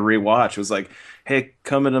invited you to rewatch. It was like, hey,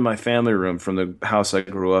 come into my family room from the house I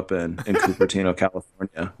grew up in Cupertino,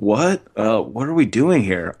 California. What? What are we doing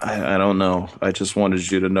here? I don't know. I just wanted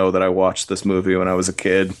you to know that I watched this movie when I was a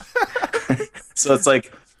kid. So it's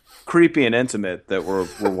like creepy and intimate that we're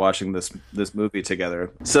watching this movie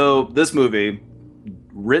together. So this movie,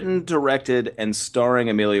 written, directed, and starring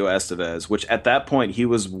Emilio Estevez, which at that point he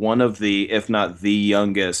was one of the, if not the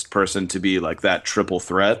youngest person to be like that triple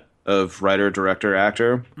threat of writer, director,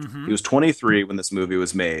 actor. Mm-hmm. He was 23 when this movie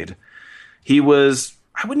was made. He was,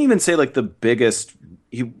 I wouldn't even say like the biggest,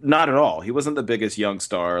 not at all. He wasn't the biggest young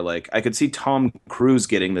star. Like I could see Tom Cruise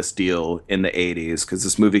getting this deal in the 80s because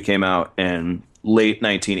this movie came out in late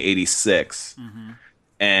 1986. Mm-hmm.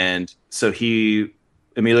 And so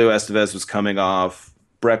Emilio Estevez was coming off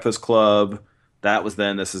Breakfast Club, That was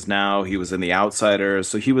then. This is now. He was in The Outsiders.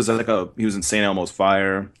 So he was he was in St. Elmo's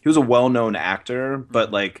Fire. He was a well-known actor,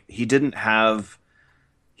 but like he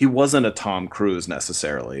wasn't a Tom Cruise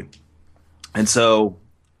necessarily. And so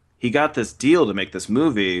he got this deal to make this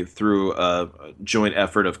movie through a joint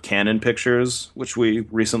effort of Canon Pictures, which we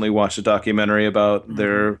recently watched a documentary about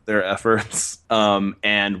their efforts,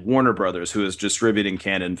 and Warner Brothers, who is distributing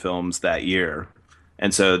Canon films that year.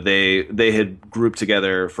 And so they had grouped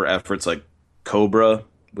together for efforts like Cobra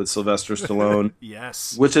with Sylvester Stallone,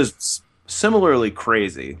 Yes. which is similarly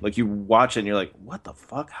crazy. Like you watch it and you're like, what the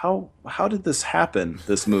fuck? How did this happen?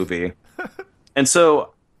 This movie. And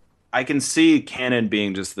so I can see Canon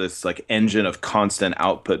being just this like engine of constant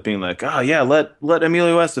output, being like, oh yeah, let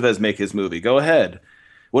Emilio Estevez make his movie. Go ahead.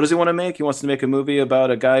 What does he want to make? He wants to make a movie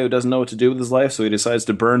about a guy who doesn't know what to do with his life, so he decides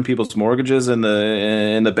to burn people's mortgages in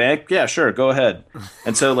the bank. Yeah, sure, go ahead.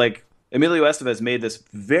 And so like Emilio Estevez made this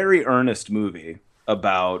very earnest movie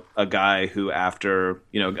about a guy who, after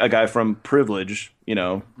a guy from privilege,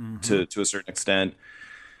 to a certain extent,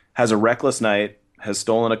 has a reckless night, has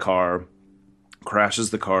stolen a car, crashes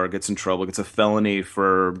the car, gets in trouble, gets a felony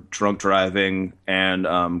for drunk driving and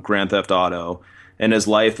Grand Theft Auto, and his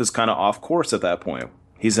life is kind of off course at that point.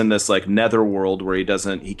 He's in this like nether world where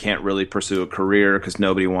he can't really pursue a career because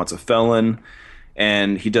nobody wants a felon,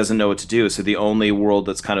 and he doesn't know what to do. So the only world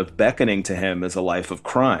that's kind of beckoning to him is a life of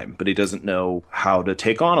crime, but he doesn't know how to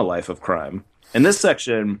take on a life of crime. And this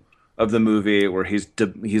section of the movie where he's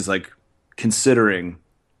like considering,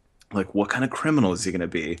 like, what kind of criminal is he going to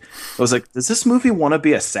be? I was like, does this movie want to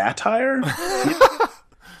be a satire?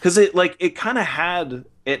 Because it kind of had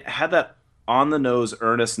that on the nose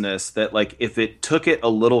earnestness that, like, if it took it a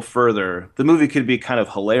little further, the movie could be kind of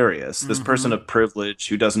hilarious. This person of privilege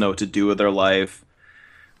who doesn't know what to do with their life,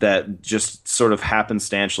 that just sort of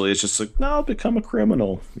happenstantially is just like, no, I'll become a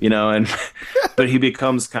criminal, and but he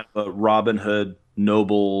becomes kind of a Robin Hood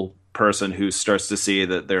noble person who starts to see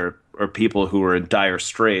that there are people who are in dire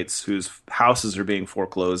straits, whose houses are being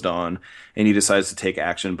foreclosed on, and he decides to take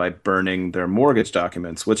action by burning their mortgage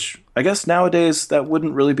documents, which I guess nowadays that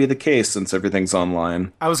wouldn't really be the case since everything's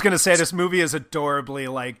online. I was going to say this movie is adorably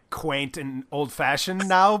like quaint and old-fashioned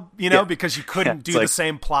now, because you couldn't do the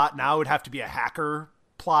same plot now. It would have to be a hacker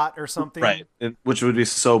plot or something. Right, which would be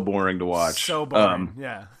so boring to watch. So boring,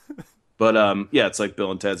 yeah. But yeah, it's like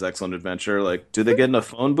Bill and Ted's Excellent Adventure. Like, do they get in a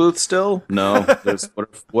phone booth still? No.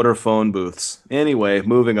 What are phone booths? Anyway,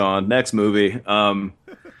 moving on. Next movie.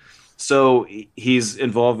 So he's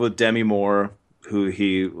involved with Demi Moore, who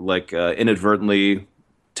he inadvertently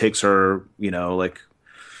takes her,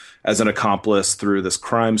 as an accomplice through this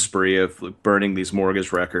crime spree of burning these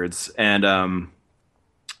mortgage records. And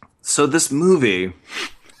so this movie,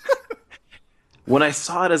 when I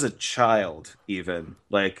saw it as a child, even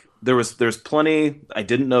there's plenty I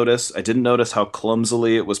didn't notice. I didn't notice how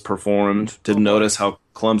clumsily it was performed. Didn't notice how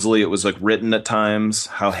clumsily it was written at times,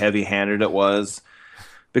 how heavy-handed it was.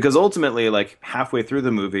 Because ultimately, halfway through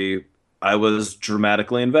the movie, I was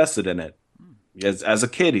dramatically invested in it. As a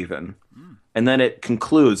kid even. And then it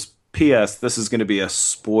concludes, P.S. This is going to be a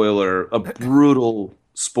brutal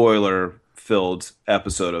spoiler-filled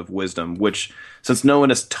episode of Wisdom, which, since no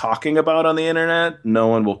one is talking about on the internet, no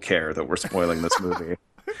one will care that we're spoiling this movie.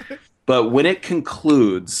 But when it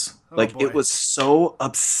concludes, it was so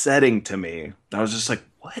upsetting to me. I was just like,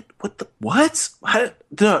 what?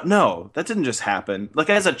 No, that didn't just happen.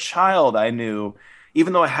 As a child, I knew,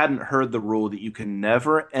 even though I hadn't heard the rule that you can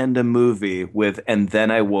never end a movie with, and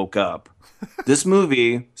then I woke up. This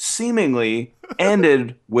movie seemingly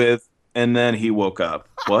ended with, and then he woke up.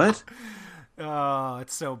 What? Oh,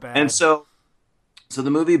 it's so bad. And so the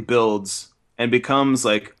movie builds and becomes,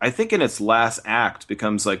 I think in its last act,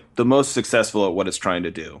 becomes the most successful at what it's trying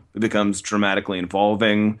to do. It becomes dramatically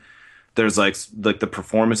involving. There's the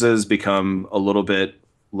performances become a little bit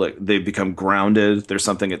they become grounded. There's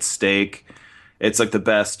something at stake. It's the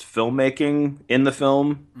best filmmaking in the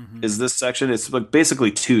film is this section. It's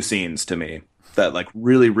basically two scenes to me that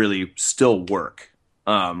really, really still work.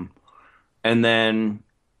 And then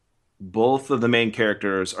both of the main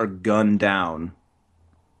characters are gunned down,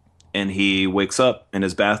 and he wakes up in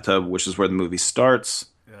his bathtub, which is where the movie starts.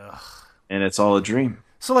 Ugh. And it's all a dream.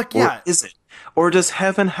 So yeah. Or is it? Or does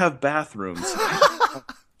heaven have bathrooms? I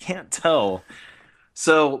can't tell.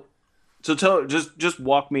 So just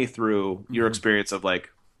walk me through your experience of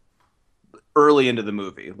early into the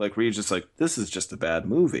movie. Were you just this is just a bad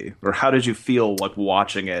movie? Or how did you feel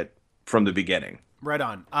watching it from the beginning? Right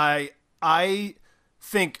on. I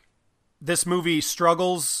think this movie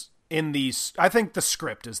struggles in these. I think the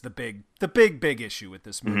script is the big issue with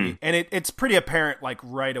this movie. And it's pretty apparent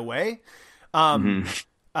right away.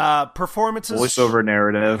 Performances, voiceover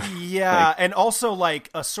narrative. yeah, Like, and also like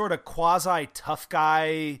a sort of quasi tough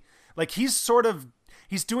guy. Like he's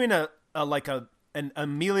doing an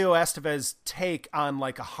Emilio Estevez take on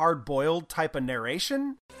like a hard boiled type of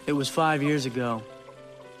narration. It was 5 years ago.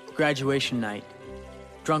 Graduation night.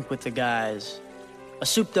 Drunk with the guys. A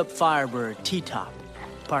souped up Firebird, T-top,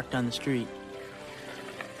 parked on the street.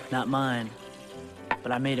 Not mine,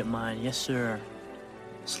 but I made it mine, yes sir.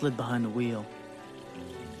 Slid behind the wheel.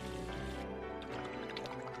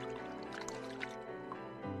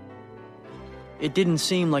 It didn't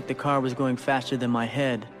seem like the car was going faster than my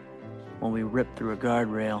head when we ripped through a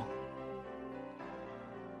guardrail.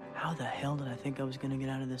 How the hell did I think I was gonna get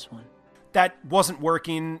out of this one? That wasn't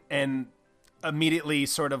working, and immediately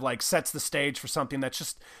sort of like sets the stage for something that's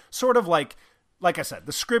just sort of like I said,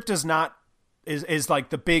 the script is like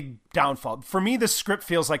the big downfall. For me, this script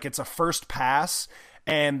feels like it's a first pass,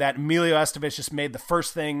 and that Emilio Estevez just made the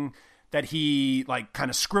first thing that he like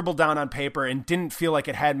kind of scribbled down on paper and didn't feel like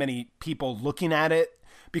it had many people looking at it,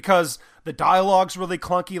 because the dialogue's really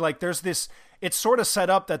clunky. Like there's this, it's sort of set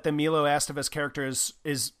up that the Emilio Estevez character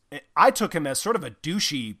is I took him as sort of a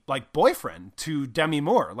douchey like boyfriend to Demi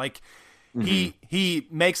Moore. Like he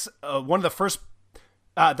makes one of the first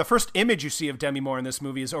image you see of Demi Moore in this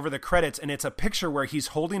movie is over the credits, and it's a picture where he's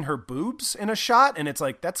holding her boobs in a shot, and it's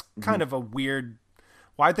like, that's kind of a weird,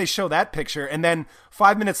 why'd they show that picture? And then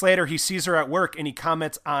 5 minutes later, he sees her at work, and he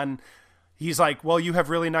comments on, he's like, well, you have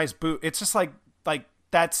really nice boobs. It's just like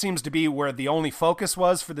that seems to be where the only focus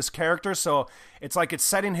was for this character. So it's like it's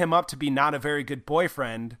setting him up to be not a very good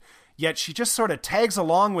boyfriend, yet she just sort of tags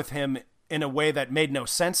along with him in a way that made no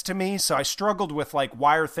sense to me. So I struggled with like,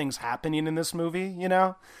 why are things happening in this movie, you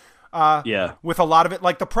know? Yeah. With a lot of it,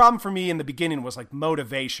 like the problem for me in the beginning was like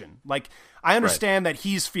motivation. Like I understand that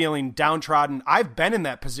he's feeling downtrodden. I've been in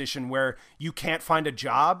that position where you can't find a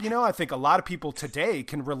job, you know? I think a lot of people today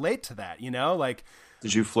can relate to that, you know? Like,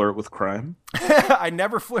 did you flirt with crime? I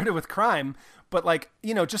never flirted with crime, but like,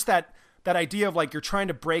 you know, just that idea of like, you're trying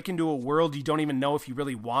to break into a world you don't even know if you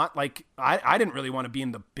really want. Like I didn't really want to be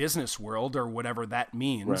in the business world or whatever that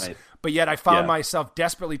means, right. But yet I found myself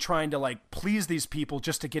desperately trying to like please these people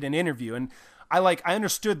just to get an interview. And I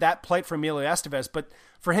understood that plight for Emilio Estevez, but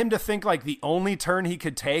for him to think like the only turn he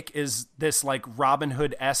could take is this like Robin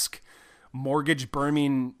Hood-esque mortgage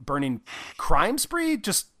burning crime spree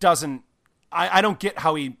just doesn't, I don't get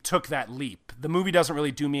how he took that leap. The movie doesn't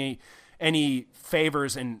really do me any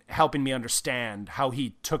favors in helping me understand how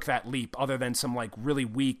he took that leap, other than some like really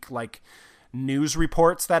weak like news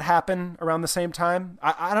reports that happen around the same time.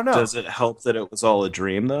 I don't know. Does it help that it was all a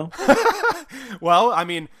dream though? Well, I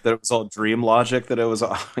mean, that it was all dream logic that he was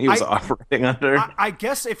operating under. I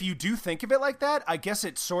guess if you do think of it like that, I guess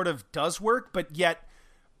it sort of does work, but yet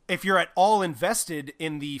if you're at all invested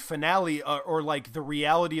in the finale or like the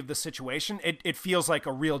reality of the situation, it feels like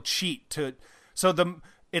a real cheat to,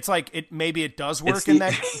 it's like maybe it does work in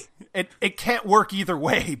that it can't work either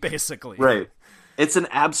way, basically. Right. It's an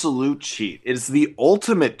absolute cheat. It's the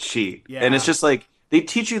ultimate cheat. Yeah. And it's just like, they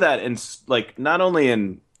teach you that in like, not only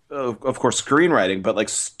in, of course, screenwriting, but like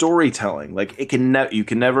storytelling. Like you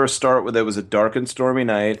can never start with, it was a dark and stormy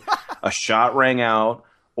night, a shot rang out,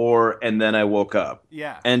 and then I woke up.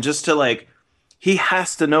 Yeah. And just to like, he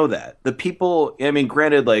has to know that. The people, I mean,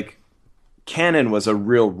 granted, like, Canon was a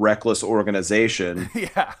real reckless organization.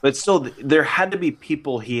 Yeah. But still, there had to be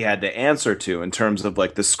people he had to answer to in terms of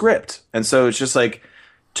like the script. And so it's just like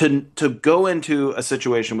to go into a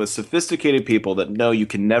situation with sophisticated people that know you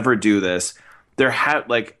can never do this.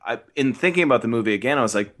 In thinking about the movie again, I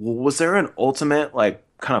was like, well, was there an ultimate like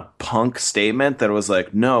kind of punk statement that was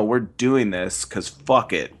like, no, we're doing this because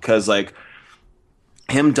fuck it. Because like,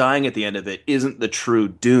 him dying at the end of it isn't the true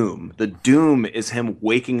doom. The doom is him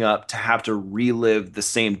waking up to have to relive the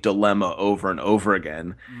same dilemma over and over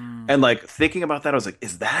again. And like thinking about that, I was like,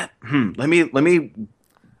 is that, let me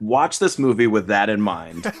watch this movie with that in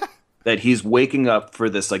mind, that he's waking up for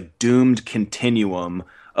this like doomed continuum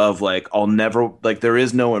of like, I'll never, like, there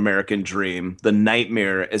is no American dream. The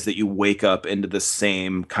nightmare is that you wake up into the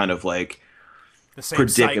same kind of like the same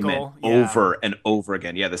predicament cycle. Yeah. over and over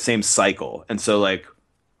again. Yeah. The same cycle. And so like,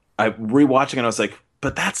 I rewatching and I was like,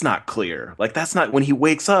 but that's not clear. Like, that's not, when he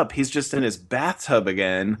wakes up, he's just in his bathtub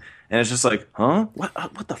again. And it's just like, huh?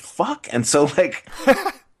 What the fuck? And so like,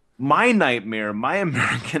 my nightmare, my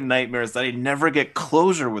American nightmare is that I never get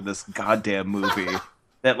closure with this goddamn movie.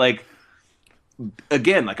 That like,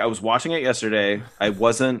 again, like I was watching it yesterday. I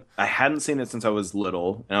hadn't seen it since I was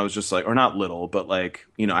little. And I was just like, or not little, but like,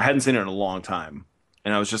 you know, I hadn't seen it in a long time.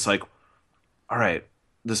 And I was just like, all right,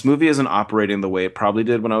 this movie isn't operating the way it probably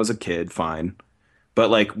did when I was a kid, fine. But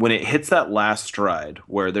like when it hits that last stride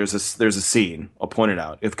where there's a scene, I'll point it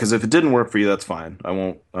out. If it didn't work for you, that's fine. I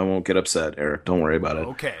won't get upset, Eric. Don't worry about it.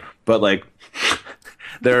 Okay. But like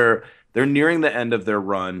they're nearing the end of their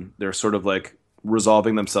run. They're sort of like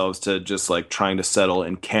resolving themselves to just like trying to settle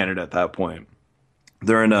in Canada at that point.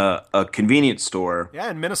 They're in a convenience store. Yeah,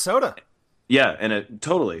 in Minnesota. Yeah, and it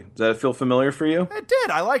totally. Does that feel familiar for you? It did.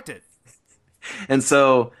 I liked it. And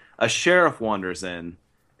so a sheriff wanders in,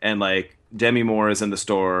 and like Demi Moore is in the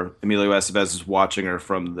store. Emilio Estevez is watching her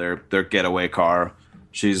from their getaway car.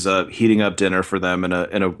 She's heating up dinner for them in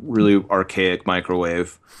a really archaic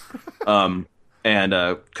microwave, and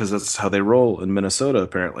because that's how they roll in Minnesota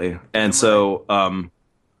apparently. And so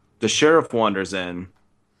the sheriff wanders in,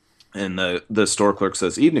 and the store clerk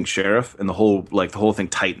says, "Evening, sheriff," and the whole thing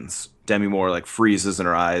tightens. Demi Moore like freezes and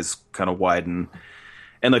her eyes kind of widen.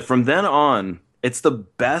 And like from then on, it's the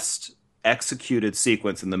best executed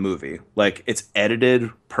sequence in the movie. Like it's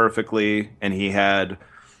edited perfectly, and he had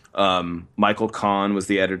Michael Kahn was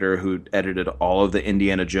the editor who edited all of the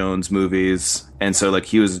Indiana Jones movies, and so like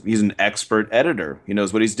he's an expert editor. He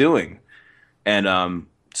knows what he's doing, and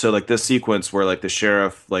so like this sequence where like the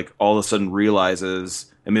sheriff like all of a sudden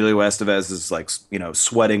realizes Emilio Estevez is like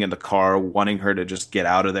sweating in the car, wanting her to just get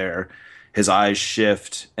out of there. His eyes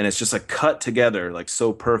shift, and it's just like cut together like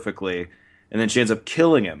so perfectly, and then she ends up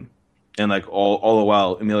killing him. And like all the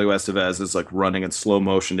while, Emilio Estevez is like running in slow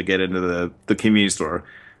motion to get into the convenience store.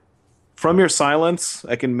 From your silence,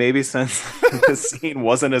 I can maybe sense the scene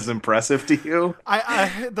wasn't as impressive to you.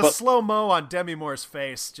 The slow mo on Demi Moore's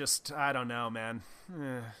face, just I don't know, man.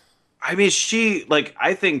 I mean,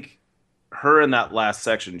 I think her in that last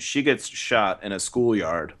section, she gets shot in a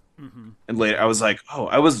schoolyard. Mm-hmm. And later, I was like, "Oh,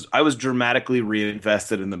 I was dramatically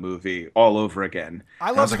reinvested in the movie all over again."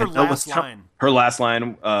 I love her last line. Her last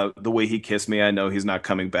line, "The way he kissed me, I know he's not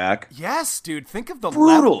coming back." Yes, dude. Think of the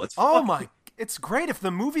brutal. level. It's great if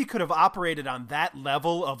the movie could have operated on that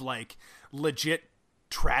level of like legit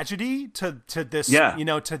tragedy to this,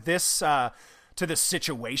 to this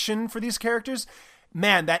situation for these characters.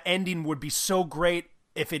 Man, that ending would be so great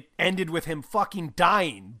if it ended with him fucking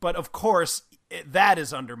dying. But of course, that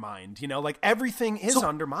is undermined. Like everything is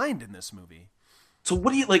undermined in this movie. So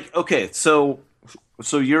what do you like? Okay, so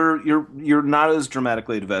you're not as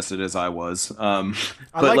dramatically invested as I was. I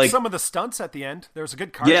liked some of the stunts at the end. There was a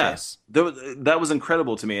good car chase. That was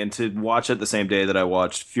incredible to me, and to watch it the same day that I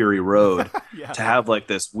watched Fury Road, to have like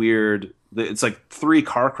this weird. It's like 3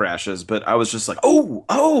 car crashes, but I was just like,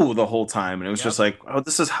 oh, the whole time, and it was just like, oh,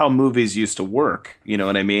 this is how movies used to work. You know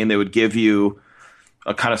what I mean? They would give you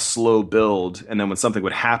a kind of slow build, and then when something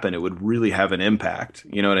would happen, it would really have an impact.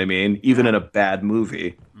 You know what I mean? Even in a bad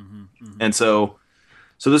movie. Mm-hmm. And so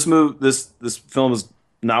this film is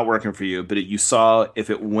not working for you, but you saw if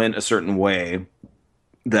it went a certain way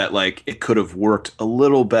that like it could have worked a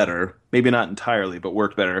little better, maybe not entirely, but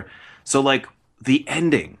worked better. So like the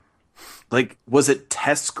ending, like was it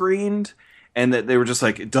test screened? And that they were just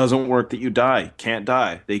like, it doesn't work that you die. Can't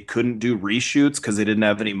die. They couldn't do reshoots because they didn't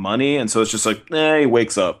have any money. And so it's just like, he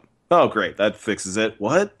wakes up. Oh, great. That fixes it.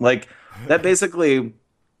 What? Like, that basically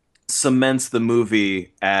cements the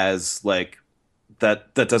movie as, like,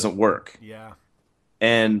 that doesn't work. Yeah.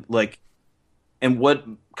 And, like, and what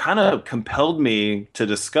kind of compelled me to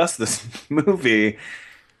discuss this movie,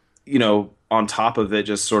 on top of it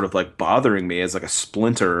just sort of, like, bothering me as, like, a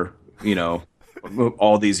splinter,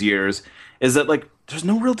 all these years, is that like there's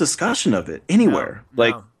no real discussion of it anywhere. No.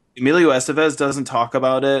 Like Emilio Estevez doesn't talk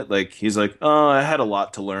about it. Like he's like, "Oh, I had a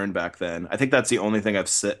lot to learn back then." I think that's the only thing I've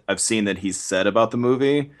seen that he's said about the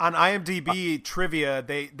movie. On IMDb trivia,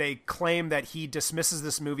 they claim that he dismisses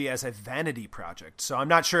this movie as a vanity project. So I'm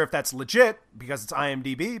not sure if that's legit because it's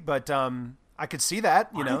IMDb, but I could see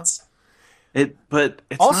that, But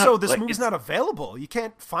it's also not, this like, movie's not available. You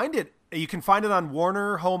can't find it. You can find it on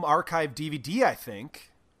Warner Home Archive DVD, I think.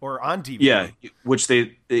 Or on DVD. Yeah, which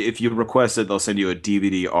if you request it, they'll send you a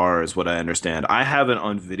DVD-R is what I understand. I have it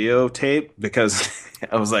on videotape because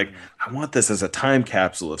I was like, I want this as a time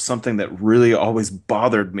capsule of something that really always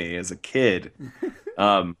bothered me as a kid.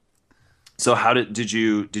 So how did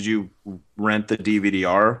you rent the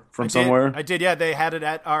DVD-R from somewhere? I did, yeah. They had it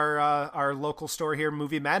at our local store here,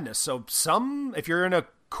 Movie Madness. So if you're in a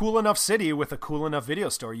cool enough city with a cool enough video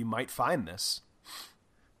store, you might find this.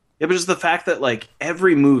 Yeah, but just the fact that like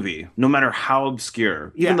every movie, no matter how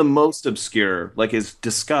obscure, even the most obscure, like is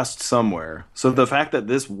discussed somewhere. So the fact that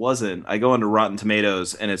this wasn't, I go into Rotten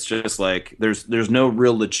Tomatoes and it's just like there's no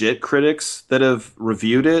real legit critics that have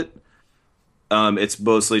reviewed it. It's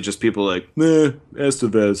mostly just people like,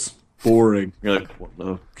 Estevez. boring. You're like,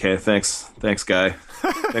 well, okay, thanks, guy,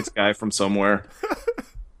 thanks, guy from somewhere.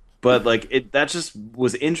 But like that just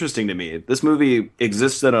was interesting to me. This movie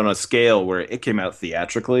existed on a scale where it came out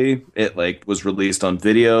theatrically. It like was released on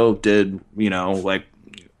video. That's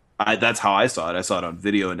how I saw it. I saw it on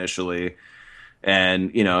video initially,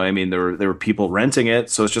 and I mean, there were people renting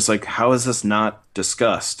it. So it's just like, how is this not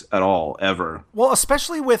discussed at all ever? Well,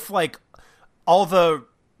 especially with like all the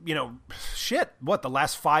the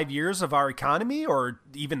last 5 years of our economy, or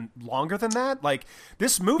even longer than that. Like,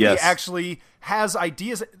 this movie actually has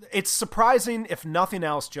ideas. It's surprising, if nothing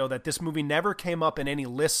else, Joe, that this movie never came up in any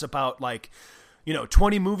lists about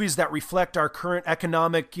 20 movies that reflect our current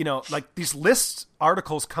economic, like these lists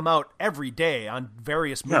articles come out every day on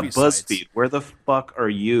various movie sites. BuzzFeed, where the fuck are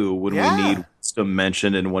you when we need to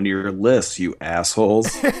mention in one of your lists, you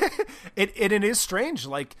assholes? It is strange.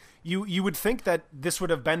 Like, you would think that this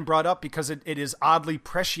would have been brought up because it is oddly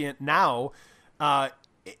prescient now,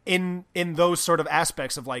 in those sort of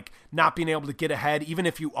aspects of like not being able to get ahead, even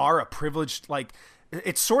if you are a privileged. Like,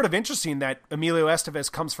 it's sort of interesting that Emilio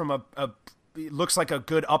Estevez comes from a looks like a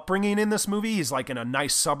good upbringing in this movie. He's like in a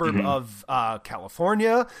nice suburb of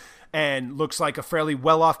California, and looks like a fairly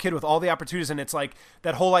well-off kid with all the opportunities. And it's like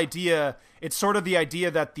that whole idea. It's sort of the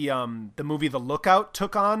idea that the movie The Lookout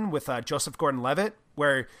took on with Joseph Gordon-Levitt,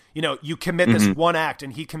 where you commit this one act,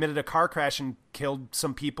 and he committed a car crash and killed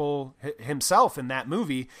some people himself in that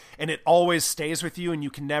movie, and it always stays with you, and you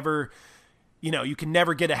can never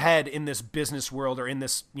get ahead in this business world, or in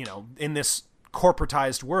this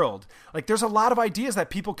corporatized world. Like, there's a lot of ideas that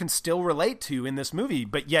people can still relate to in this movie,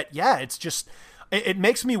 but yet, it's just, it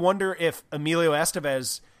makes me wonder if Emilio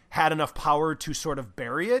Estevez had enough power to sort of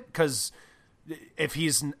bury it, because if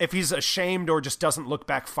he's ashamed or just doesn't look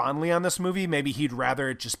back fondly on this movie, maybe he'd rather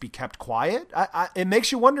it just be kept quiet. It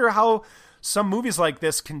makes you wonder how some movies like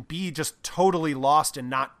this can be just totally lost and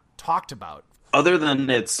not talked about. Other than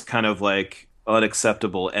its kind of like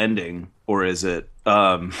unacceptable ending, or is it?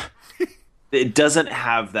 It doesn't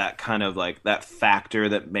have that kind of like that factor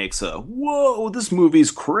that makes a whoa, this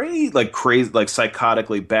movie's crazy, like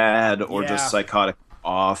psychotically bad, or just psychotic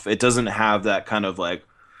off. It doesn't have that kind of like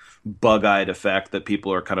bug-eyed effect that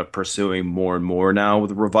people are kind of pursuing more and more now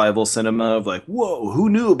with revival cinema of like, whoa, who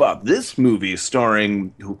knew about this movie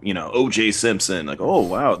starring O.J. Simpson? Like, oh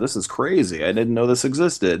wow, this is crazy, I didn't know this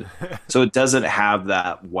existed. So it doesn't have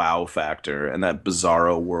that wow factor and that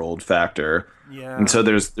bizarro world factor. And so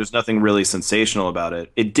there's nothing really sensational about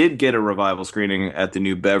it. It did get a revival screening at the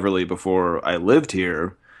New Beverly before I lived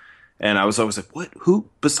here, and I was always like, what, who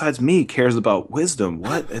besides me cares about Wisdom?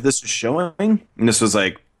 What, this is showing? And this was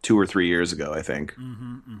like 2 or 3 years ago, I think.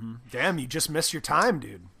 Damn, you just missed your time,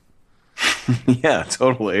 dude. Yeah,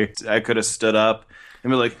 totally. I could have stood up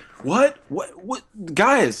and be like, what,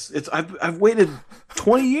 guys, I've waited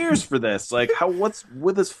 20 years for this. Like, what's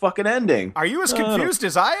with this fucking ending? Are you as confused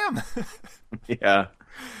as I am? Yeah,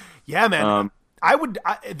 man.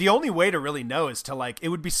 The only way to really know is to, like, it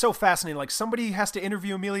would be so fascinating. Like, somebody has to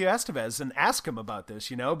interview Emilio Estevez and ask him about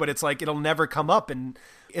this, but it's like, it'll never come up, and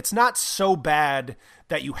it's not so bad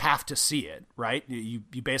that you have to see it, right? You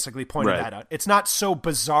basically pointed that out. It's not so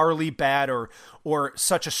bizarrely bad or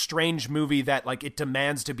such a strange movie that like it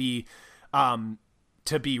demands to be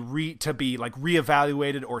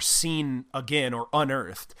reevaluated or seen again or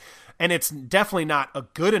unearthed. And it's definitely not a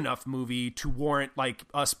good enough movie to warrant like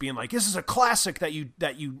us being like, this is a classic that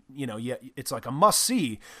it's like a must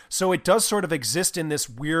see. So it does sort of exist in this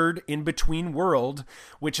weird in between world,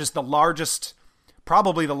 which is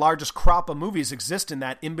probably the largest crop of movies exist in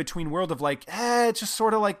that in between world of like, it just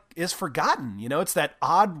sort of like is forgotten. It's that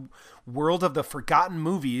odd world of the forgotten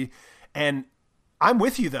movie. And I'm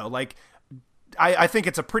with you though. Like, I think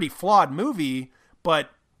it's a pretty flawed movie, but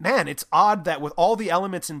man, it's odd that with all the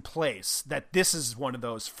elements in place, that this is one of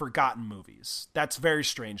those forgotten movies. That's very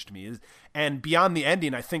strange to me. And beyond the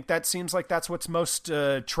ending, I think that seems like that's what's most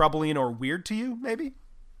troubling or weird to you, maybe?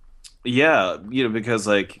 Yeah, because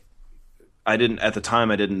like I didn't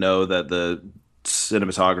know that the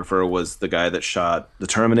cinematographer was the guy that shot The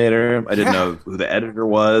Terminator. I didn't know who the editor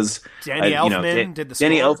was. Danny Elfman did the score.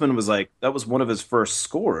 Danny Elfman was like, that was one of his first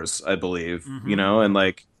scores, I believe, and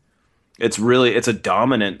like, it's a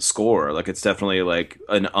dominant score. Like, it's definitely like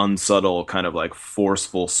an unsubtle kind of like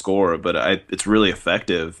forceful score, but it's really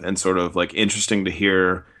effective and sort of like interesting to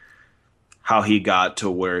hear how he got to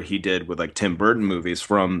where he did with like Tim Burton movies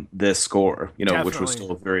from this score, which was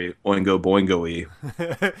still very Oingo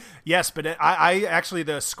Boingo-y. Yes, but I actually,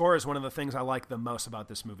 the score is one of the things I like the most about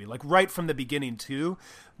this movie. Like right from the beginning too,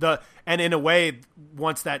 and in a way,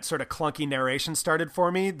 once that sort of clunky narration started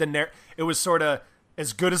for me, it was sort of,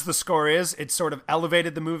 as good as the score is, it sort of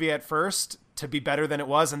elevated the movie at first to be better than it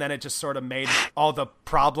was, and then it just sort of made all the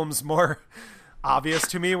problems more obvious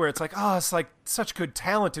to me, where it's like, oh, it's like such good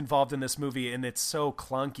talent involved in this movie, and it's so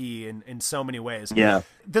clunky in so many ways. Yeah.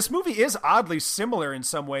 This movie is oddly similar in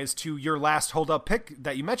some ways to your last hold-up pick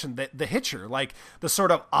that you mentioned, the Hitcher. Like, the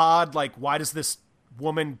sort of odd, like, why does this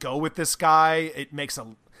woman go with this guy?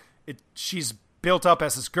 She's built up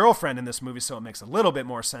as his girlfriend in this movie, so it makes a little bit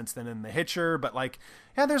more sense than in The Hitcher. But, like,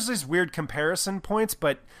 yeah, there's these weird comparison points,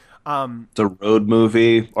 but... it's a road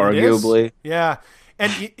movie, arguably. Yeah.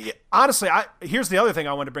 And honestly, here's the other thing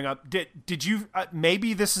I want to bring up. Did you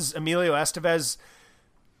maybe this is Emilio Estevez?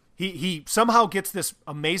 He somehow gets this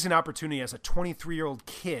amazing opportunity as a 23-year-old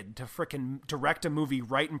kid to frickin' direct a movie,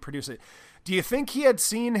 write and produce it. Do you think he had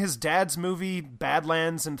seen his dad's movie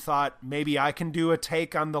Badlands and thought maybe I can do a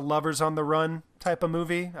take on the Lovers on the Run type of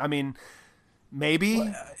movie? I mean,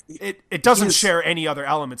 maybe it doesn't share any other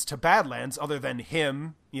elements to Badlands other than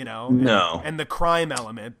him, and the crime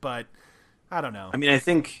element, but. I don't know. I mean, I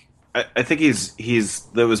think he's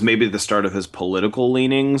that was maybe the start of his political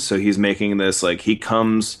leanings. So he's making this, like, he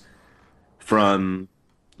comes from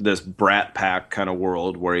this Brat Pack kind of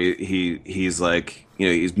world where he's like,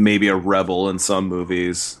 he's maybe a rebel in some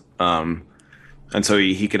movies, and so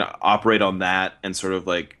he can operate on that and sort of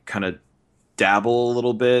like kind of dabble a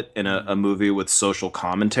little bit in a movie with social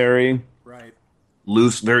commentary, right?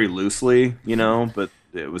 Very loosely, but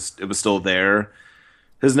it was still there.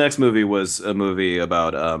 His next movie was a movie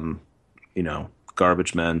about,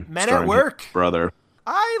 garbage men. Men at Work. Brother.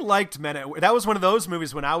 I liked Men at Work. That was one of those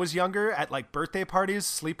movies when I was younger at, like, birthday parties,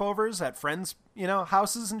 sleepovers at friends,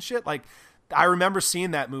 houses and shit. Like, I remember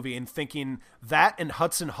seeing that movie and thinking that and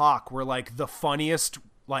Hudson Hawk were, like, the funniest,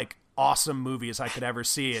 like, awesome movies I could ever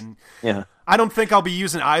see. And yeah, I don't think I'll be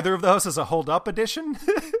using either of those as a hold-up edition.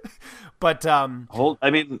 But Hudson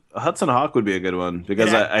Hawk would be a good one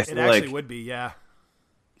because I feel it actually would be, yeah.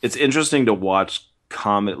 It's interesting to watch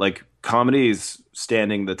comedies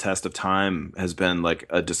standing the test of time has been like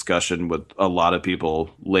a discussion with a lot of people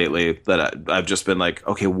lately that I've just been like,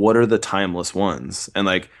 okay, what are the timeless ones? And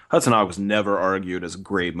like Hudson Hawk was never argued as a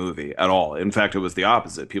great movie at all. In fact, it was the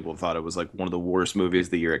opposite. People thought it was like one of the worst movies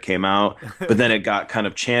the year it came out, but then it got kind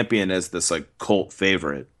of championed as this like cult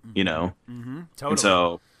favorite, Totally. And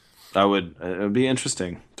so it would be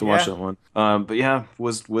interesting to watch that one. But yeah,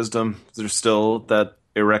 Wisdom, there's still that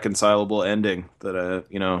irreconcilable ending that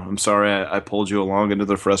I'm sorry I pulled you along into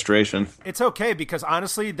the frustration. It's okay, because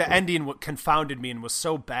honestly the ending confounded me and was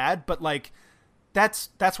so bad, but like that's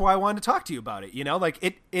why I wanted to talk to you about it, like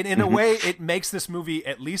it in a way it makes this movie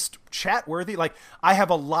at least chat worthy. Like, I have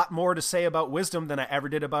a lot more to say about Wisdom than I ever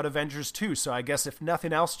did about Avengers 2, so I guess if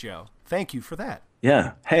nothing else, Joe, thank you for that.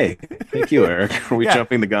 Yeah. Hey, thank you, Eric. Are we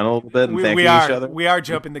jumping the gun a little bit and thanking each other? We are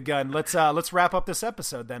jumping the gun. Let's wrap up this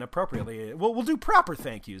episode then appropriately. We'll do proper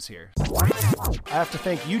thank yous here. I have to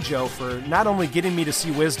thank you, Joe, for not only getting me to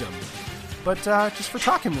see Wisdom, but just for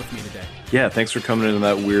talking with me today. Yeah, thanks for coming into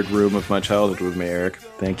that weird room of my childhood with me, Eric.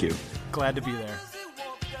 Thank you. Glad to be there.